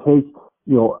NFL, where we take,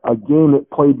 a game that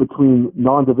played between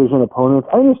non-division opponents.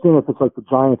 I understand if it's like the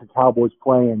Giants and Cowboys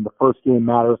playing, the first game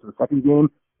matters, and the second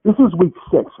game. This is week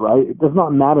 6, right? It does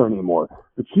not matter anymore.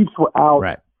 The Chiefs were out.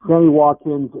 Right. Sammy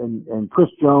Watkins and Chris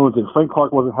Jones and Frank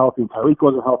Clark wasn't healthy, and Tyreek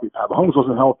wasn't healthy, Pat Mahomes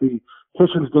wasn't healthy,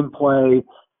 Kitchens didn't play.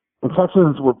 The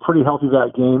Texans were pretty healthy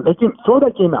that game. They can throw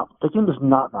that game out. That game does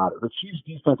not matter. The Chiefs'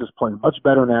 defense is playing much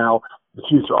better now. The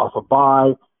Chiefs are off a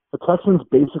bye. The Texans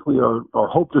basically are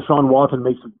hope Deshaun Watson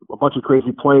makes a bunch of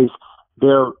crazy plays.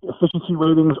 Their efficiency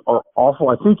ratings are awful.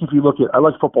 I think if you look at, I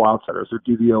like Football Outsiders, their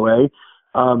DVOA.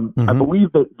 I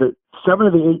believe that 7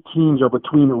 of the 8 teams are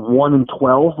between 1 and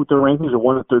 12 with their rankings, or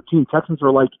 1 and 13. Texans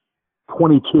are like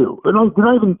 22. They're not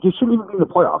even. They shouldn't even be in the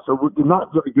playoffs. They're not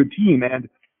a very good team, and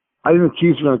I think the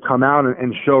Chiefs are going to come out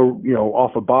and show,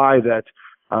 off a bye that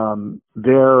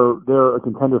they're a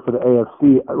contender for the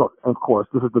AFC. Look, of course,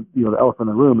 this is the elephant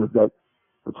in the room, is that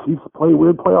the Chiefs play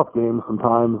weird playoff games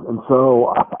sometimes, and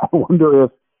so I wonder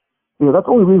if that's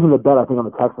the only reason to bet, I think, on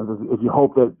the Texans is you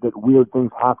hope that weird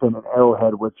things happen in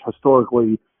Arrowhead, which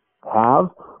historically have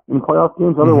in playoff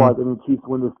games. Otherwise, I mean, Chiefs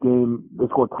win this game. They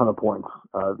score a ton of points.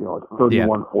 It's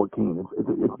 31-14.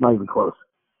 It's not even close.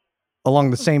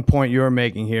 Along the same point you were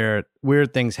making here,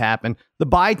 weird things happen. The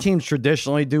bye teams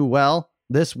traditionally do well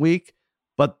this week,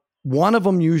 but one of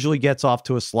them usually gets off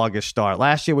to a sluggish start.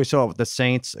 Last year we saw it with the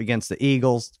Saints against the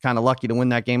Eagles. Kind of lucky to win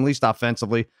that game, at least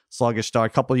offensively. Sluggish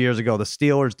start. A couple of years ago, the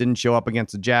Steelers didn't show up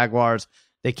against the Jaguars.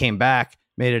 They came back,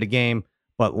 made it a game,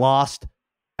 but lost.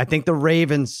 I think the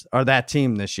Ravens are that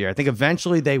team this year. I think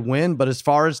eventually they win, but as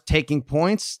far as taking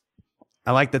points,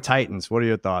 I like the Titans. What are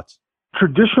your thoughts?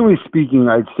 Traditionally speaking,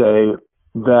 I'd say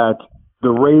that the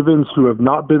Ravens, who have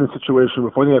not been in a situation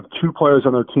before, they have 2 players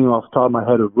on their team off the top of my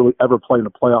head who have really ever played in a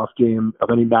playoff game of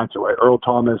any matchup, right? Earl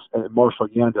Thomas and Marshall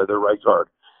Yanda, their right guard.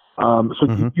 I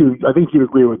think you'd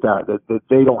agree with that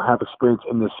they don't have experience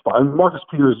in this spot. And Marcus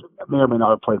Peters may or may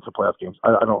not have played some playoff games.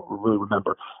 I don't really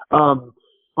remember. No,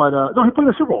 he played in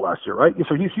the Super Bowl last year, right?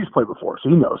 So he's played before, so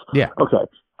he knows. Yeah. Okay.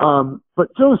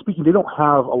 But generally speaking, they don't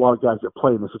have a lot of guys that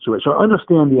play in this situation. I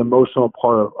understand the emotional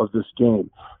part of this game,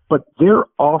 but their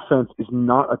offense is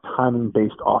not a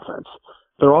timing-based offense.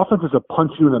 Their offense is a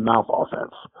punch-you-in-the-mouth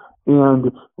offense.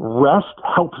 And rest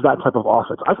helps that type of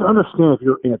offense. I can understand if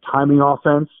you're in a timing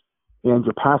offense and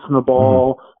you're passing the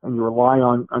ball and you rely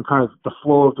on kind of the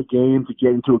flow of the game to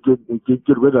get into a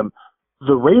good rhythm.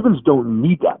 The Ravens don't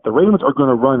need that. The Ravens are going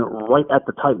to run right at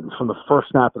the Titans from the first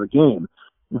snap of the game.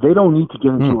 They don't need to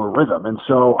get into a rhythm. And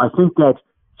so I think that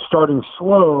starting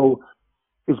slow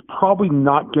is probably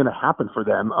not going to happen for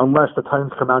them unless the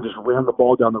Titans come out and just ram the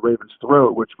ball down the Ravens'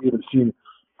 throat, which we haven't seen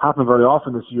happen very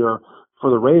often this year for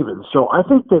the Ravens. So I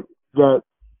think that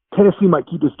Tennessee might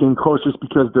keep this game close just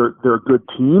because they're a good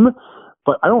team,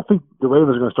 but I don't think the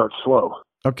Ravens are going to start slow.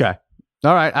 Okay.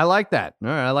 All right. I like that. All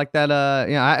right. I like that.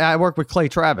 I work with Clay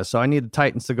Travis, so I need the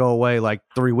Titans to go away like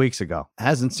 3 weeks ago. It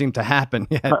hasn't seemed to happen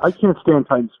yet. I can't stand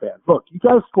Titans fans. Look, you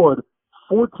guys scored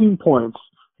 14 points.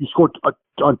 You scored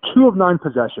on 2 of 9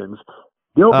 possessions.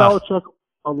 Bill Belichick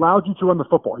allowed you to run the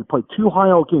football. He played too high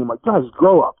all game. Like, guys,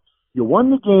 grow up. You won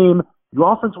the game.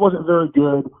 Your offense wasn't very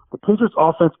good. The Patriots'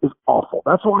 offense is awful.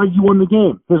 That's why you won the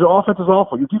game, because your offense is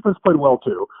awful. Your defense played well,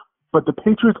 too. But the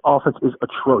Patriots' offense is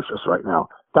atrocious right now.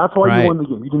 That's why you won the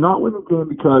game. You did not win the game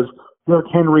because Derrick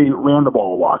Henry ran the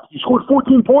ball a lot. You scored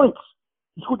 14 points.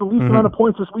 You scored the least amount of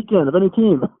points this weekend of any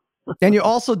team. And you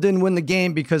also didn't win the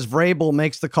game because Vrabel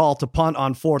makes the call to punt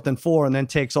on 4th and 4 and then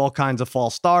takes all kinds of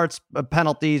false starts,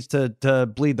 penalties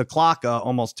to bleed the clock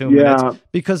almost 2 minutes,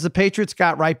 because the Patriots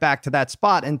got right back to that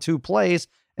spot in 2 plays.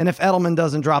 And if Edelman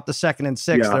doesn't drop the 2nd and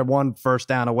 6, they're 1 first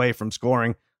down away from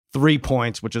scoring 3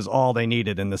 points, which is all they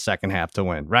needed in the second half to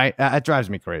win, right? It drives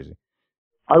me crazy.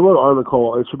 I wrote an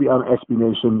article. It should be on SB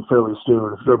Nation fairly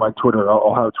soon. If you're on my Twitter,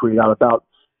 I'll have it tweeted out about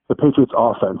the Patriots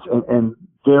offense. And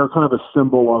they're kind of a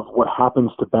symbol of what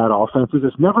happens to bad offenses.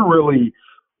 It's never really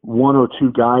 1 or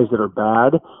 2 guys that are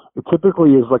bad. It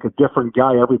typically is like a different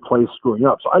guy every play screwing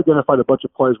up. So I identified a bunch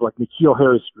of plays where like N'Keal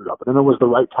Harry screwed up, and then there was the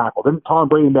right tackle. Then Tom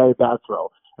Brady made a bad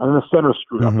throw, and then the center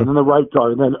screwed up, and then the right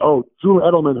guard, and then, Julian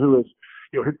Edelman, who is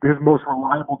his most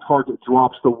reliable target,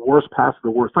 drops the worst pass of the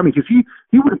worst. I mean, because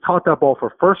he would have caught that ball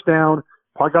for first down,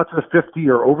 probably got to the 50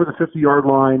 or over the 50-yard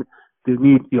line. They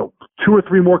need 2 or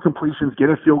 3 more completions, get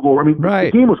a field goal. I mean, the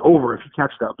game was over if he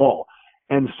catches that ball.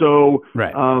 And so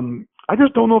I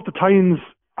just don't know if the Titans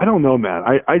 – I don't know, man.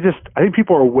 I think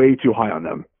people are way too high on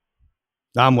them.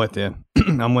 I'm with you.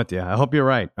 I'm with you. I hope you're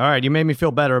right. All right, you made me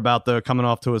feel better about the coming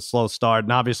off to a slow start,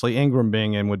 and obviously Ingram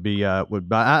being in would be I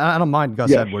don't mind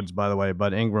Gus Edwards, by the way,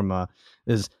 but Ingram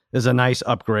is a nice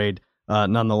upgrade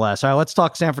nonetheless. All right, let's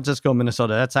talk San Francisco,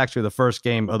 Minnesota. That's actually the first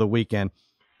game of the weekend.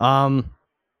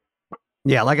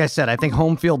 Yeah, like I said, I think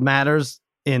home field matters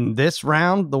in this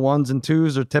round. The 1s and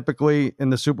 2s are typically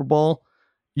in the Super Bowl.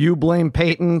 You blame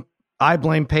Peyton. I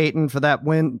blame Peyton for that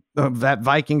win, that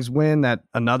Vikings win, that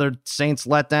another Saints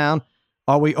letdown.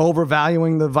 Are we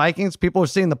overvaluing the Vikings? People are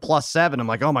seeing the +7. I'm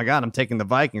like, oh my God, I'm taking the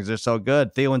Vikings. They're so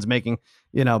good. Thielen's making,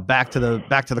 back to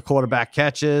the quarterback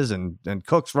catches and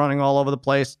Cook's running all over the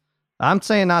place. I'm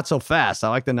saying not so fast. I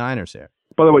like the Niners here.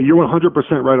 By the way, you're 100%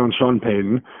 right on Sean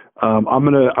Payton. I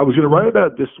was gonna write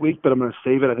about it this week, but I'm gonna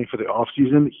save it, I think, for the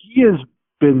offseason. He has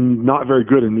been not very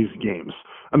good in these games.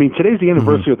 I mean, today's the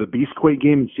anniversary of the Beastquake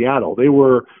game in Seattle. They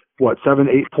were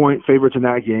 7-8 point favorites in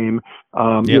that game.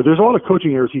 There's a lot of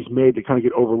coaching errors he's made that kind of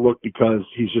get overlooked because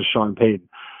he's just Sean Payton.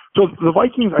 So the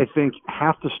Vikings, I think,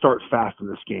 have to start fast in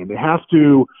this game. They have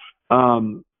to,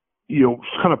 kind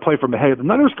of play from ahead. The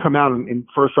Niners come out in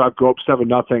first drive, go up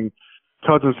 7-0.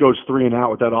 Cousins goes 3 and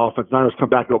out with that offense. Niners come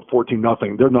back, go up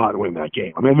 14-0. They're not winning that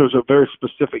game. I mean, there's a very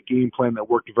specific game plan that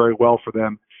worked very well for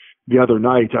them the other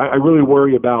night. I really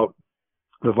worry about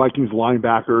the Vikings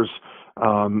linebackers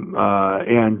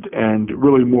and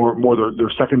really more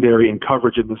their secondary and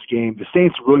coverage in this game. The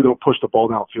Saints really don't push the ball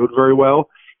downfield very well,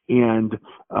 and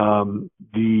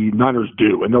the Niners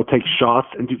do, and they'll take shots.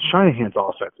 And dude, Shanahan's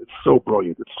offense, it's so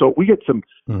brilliant. We get some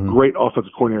great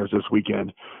offensive coordinators this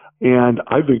weekend, and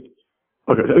I think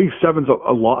 7's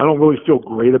a lot. I don't really feel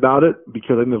great about it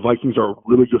because I think the Vikings are a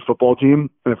really good football team.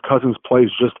 And if Cousins plays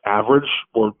just average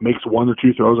or makes 1 or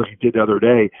 2 throws like he did the other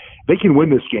day, they can win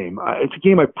this game. It's a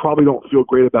game I probably don't feel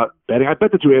great about betting. I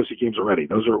bet the 2 AFC games already.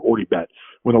 Those are already bet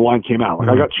when the line came out. Like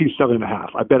I got Chiefs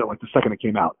 7.5. I bet it like the second it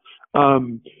came out.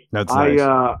 That's nice.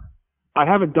 I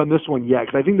haven't done this one yet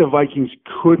because I think the Vikings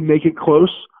could make it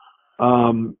close.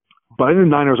 But I think the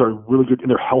Niners are really good and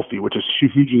they're healthy, which is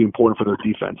hugely important for their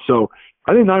defense. So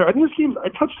I think this game,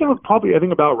 a touchdown is probably, I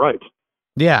think, about right.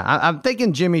 Yeah, I'm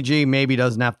thinking Jimmy G maybe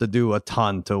doesn't have to do a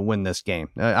ton to win this game.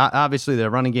 Obviously, their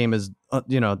running game is,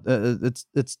 it's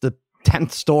the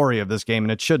 10th story of this game,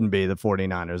 and it shouldn't be the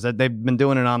 49ers. They've been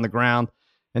doing it on the ground,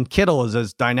 and Kittle is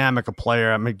as dynamic a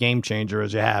player, game changer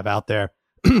as you have out there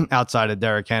outside of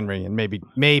Derrick Henry and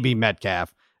maybe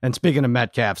Metcalf. And speaking of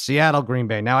Metcalf, Seattle, Green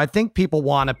Bay. Now, I think people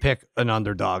want to pick an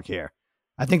underdog here.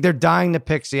 I think they're dying to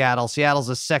pick Seattle. Seattle's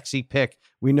a sexy pick.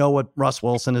 We know what Russ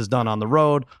Wilson has done on the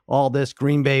road. All this,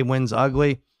 Green Bay wins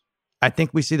ugly. I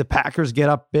think we see the Packers get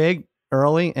up big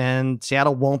early, and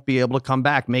Seattle won't be able to come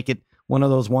back, make it one of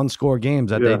those one-score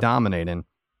games that they dominate in.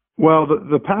 Well,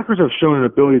 the Packers have shown an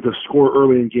ability to score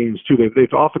early in games, too.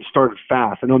 They've often started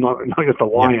fast. I know not against the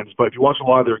Lions, but if you watch a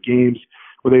lot of their games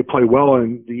where they play well,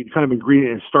 and the kind of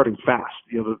ingredient is starting fast.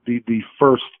 You know, the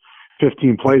first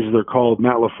 15 plays, as they're called,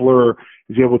 Matt LaFleur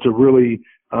is able to really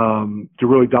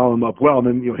dial them up well. And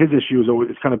then, you know, his issue is always,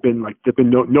 it's kind of been like there've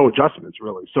been no adjustments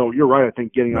really. So you're right. I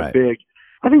think getting up big.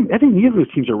 I think neither of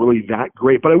those teams are really that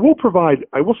great. But I will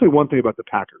say one thing about the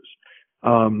Packers.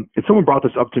 And someone brought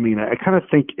this up to me, and I kind of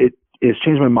think it has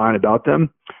changed my mind about them.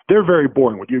 They're very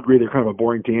boring. Would you agree? They're kind of a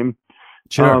boring team.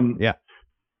 Sure. Yeah.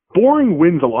 Boring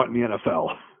wins a lot in the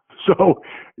NFL. So,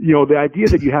 you know, the idea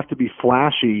that you have to be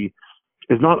flashy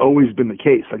has not always been the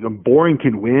case. Like, boring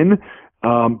can win.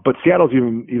 But Seattle's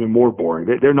even more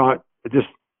boring. They're not just,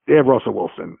 they have Russell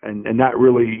Wilson, and that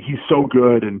really, he's so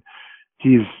good, and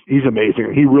he's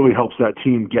amazing. He really helps that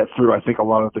team get through, I think, a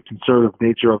lot of the conservative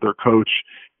nature of their coach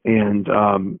and,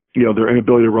 you know, their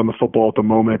inability to run the football at the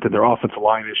moment, and their offensive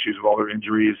line issues with all their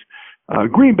injuries.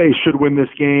 Green Bay should win this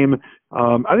game.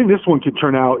 I think this one could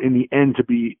turn out in the end to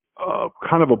be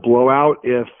kind of a blowout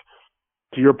if,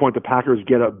 to your point, the Packers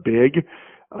get up big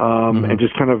and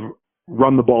just kind of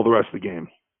run the ball the rest of the game.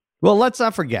 Well, let's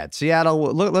not forget Seattle.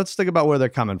 Let's think about where they're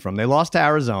coming from. They lost to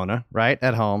Arizona, right,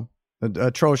 at home.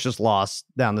 Atrocious loss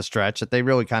down the stretch that they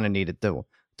really kind of needed to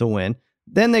win.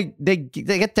 Then they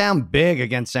get down big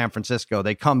against San Francisco.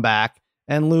 They come back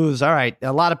and lose. All right,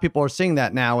 a lot of people are seeing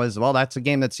that now as, well, that's a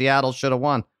game that Seattle should have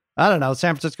won. I don't know.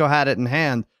 San Francisco had it in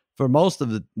hand for most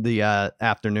of the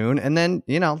afternoon, and then,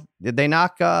 you know, they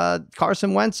knock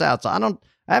Carson Wentz out. So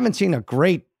I haven't seen a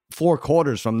great 4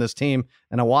 quarters from this team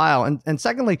in a while. And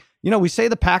secondly, you know, we say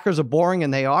the Packers are boring,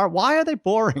 and they are. Why are they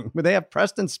boring? They have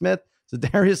Preston Smith,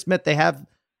 Zadarius Smith.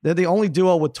 They're the only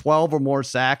duo with 12 or more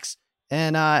sacks.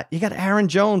 And you got Aaron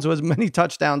Jones, who has many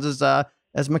touchdowns as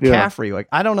McCaffrey. Yeah. Like,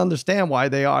 I don't understand why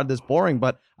they are this boring,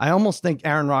 but I almost think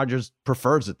Aaron Rodgers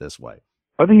prefers it this way.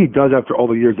 I think he does after all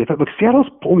the years. Look, Seattle's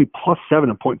only +7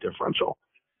 in point differential.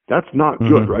 That's not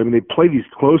good, right? I mean, they play these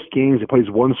close games. They play these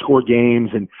one-score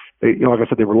games, and they, you know, like I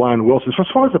said, they rely on Wilson. So as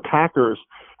far as the Packers,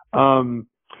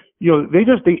 you know,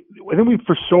 I think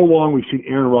for so long we've seen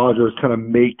Aaron Rodgers kind of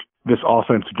make this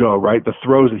offense go, right? The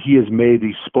throws that he has made, the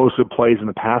explosive plays in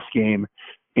the pass game.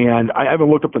 And I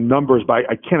haven't looked up the numbers, but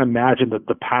I can't imagine that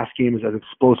the pass game is as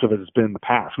explosive as it's been in the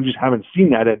past. We just haven't seen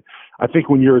that. And I think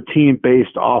when you're a team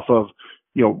based off of,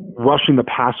 you know, rushing the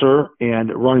passer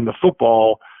and running the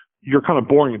football, you're kind of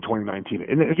boring in 2019.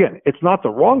 And again, it's not the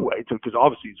wrong way, because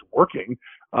obviously it's working.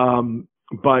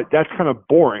 But that's kind of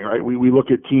boring, right? We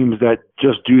look at teams that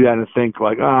just do that and think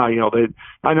like, you know, they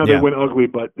win ugly,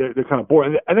 but they're kind of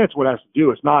boring. And that's what it has to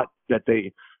do. It's not that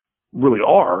they really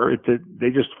are. It's that they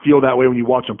just feel that way when you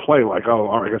watch them play. Like, oh,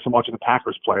 all right, I guess I'm watching the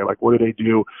Packers play. Like, what do they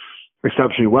do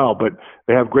exceptionally well? But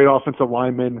they have great offensive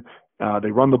linemen.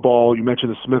 They run the ball. You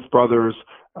mentioned the Smith brothers.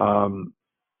 And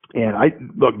I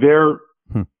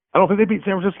don't think they beat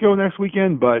San Francisco next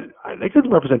weekend, but they could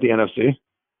represent the NFC.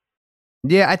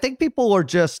 Yeah, I think people are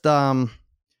just, I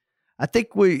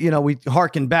think we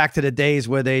harken back to the days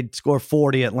where they'd score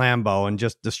 40 at Lambeau and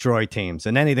just destroy teams.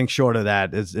 And anything short of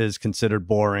that is considered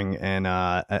boring. And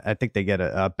I think they get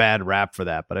a bad rap for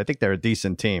that. But I think they're a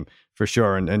decent team for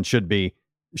sure and should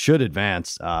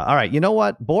advance. All right, you know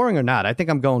what? Boring or not, I think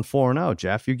I'm going 4-0,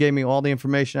 Jeff. You gave me all the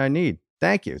information I need.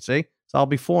 Thank you. See? So I'll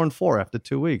be 4-4 after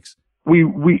 2 weeks. We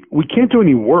can't do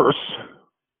any worse.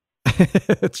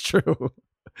 It's true.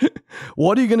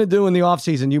 What are you going to do in the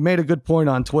offseason? You made a good point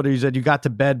on Twitter. You said you got to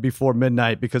bed before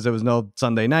midnight because there was no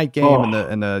Sunday night game,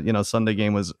 and the Sunday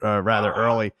game was rather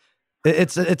early.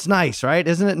 It's nice, right?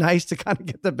 Isn't it nice to kind of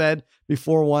get to bed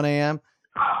before 1 a.m.?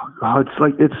 It's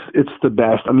like it's the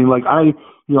best. I mean, like I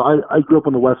grew up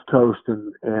on the West Coast,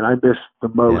 and I miss the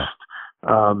most.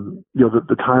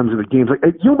 The times of the games. Like,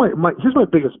 here's my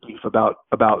biggest beef about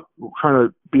trying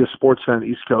to be a sports fan on the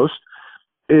East Coast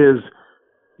is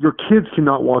your kids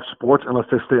cannot watch sports unless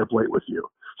they stay up late with you.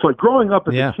 So, like, growing up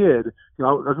as a kid,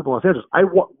 I grew up in Los Angeles.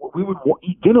 We would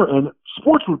eat dinner and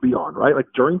sports would be on, right? Like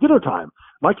during dinner time.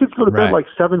 My kids go to bed like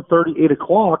 7:30, 8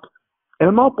 o'clock, and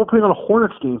I'm not putting on a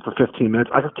Hornets game for 15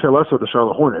 minutes. I could care less about the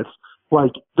Charlotte Hornets.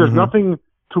 Like, there's nothing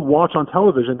to watch on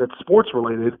television that's sports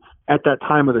related at that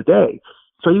time of the day.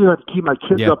 So you have to keep my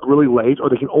kids up really late, or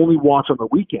they can only watch on the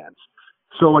weekends.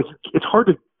 So, like, it's hard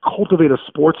to cultivate a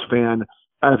sports fan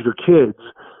out of your kids.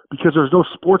 because there's no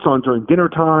sports on during dinner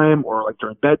time or like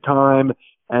during bedtime.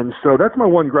 And so that's my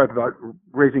one gripe about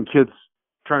raising kids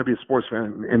trying to be a sports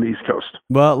fan in the East Coast.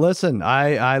 Well, listen,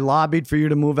 I lobbied for you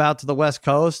to move out to the West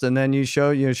Coast, and then you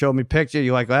showed me picture.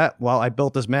 You're like, well, I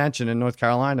built this mansion in North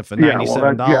Carolina for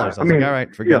 $97. I was like, all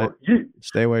right, forget it.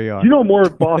 Stay where you are. You know more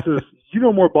bosses. You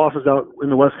know more bosses out in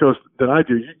the West Coast than I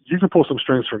do. You can pull some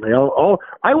strings for me.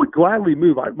 I would gladly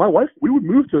move. My wife, we would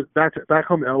move back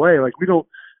home to LA. Like we don't.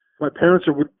 My parents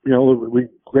are,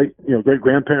 great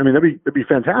grandparents. I mean, that'd be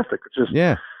fantastic. It's just,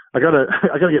 I gotta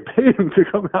get paid to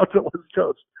come out to the West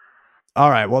Coast. All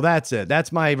right, well, that's it.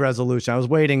 That's my resolution. I was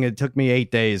waiting. It took me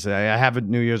 8 days. I have a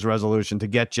New Year's resolution to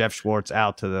get Jeff Schwartz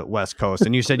out to the West Coast.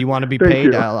 And you said you want to be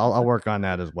paid. I'll work on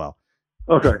that as well.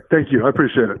 Okay, thank you. I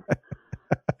appreciate it.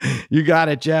 You got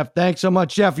it, Jeff. Thanks so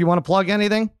much, Jeff. You want to plug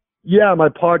anything? Yeah, my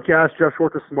podcast, Jeff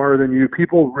Schwartz is Smarter Than You.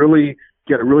 People really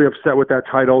get really upset with that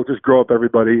title. Just grow up,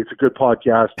 everybody. It's a good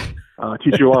podcast.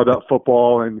 Teach you a lot about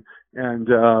football, and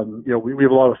we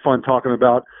have a lot of fun talking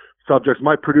about subjects.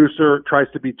 My producer tries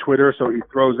to be Twitter, so he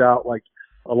throws out like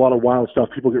a lot of wild stuff.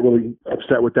 People get really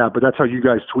upset with that, but that's how you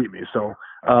guys tweet me. So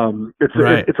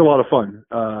it's a lot of fun.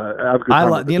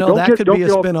 That could be a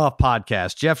spin-off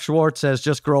podcast. Jeff Schwartz says,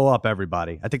 "Just grow up,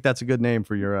 everybody." I think that's a good name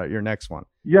for your next one.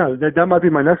 Yeah, that might be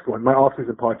my next one, my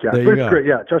off-season podcast. There you go. It's great.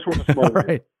 Yeah, Jeff Schwartz is Smarter. All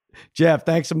right, Jeff.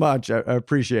 Thanks so much. I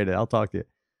appreciate it. I'll talk to you.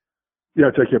 Yeah,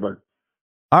 take care, bud.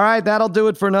 All right, that'll do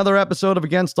it for another episode of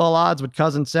Against All Odds with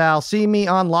Cousin Sal. See me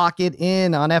on Lock It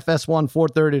In on FS1,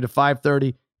 4:30 to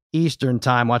 5:30 Eastern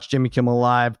Time. Watch Jimmy Kimmel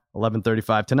Live,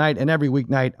 11:35 tonight, and every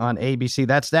weeknight on ABC.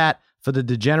 That's that for the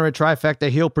degenerate trifecta,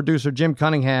 heel producer Jim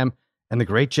Cunningham, and the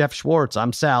great Jeff Schwartz.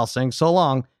 I'm Sal saying so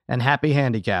long and happy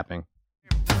handicapping.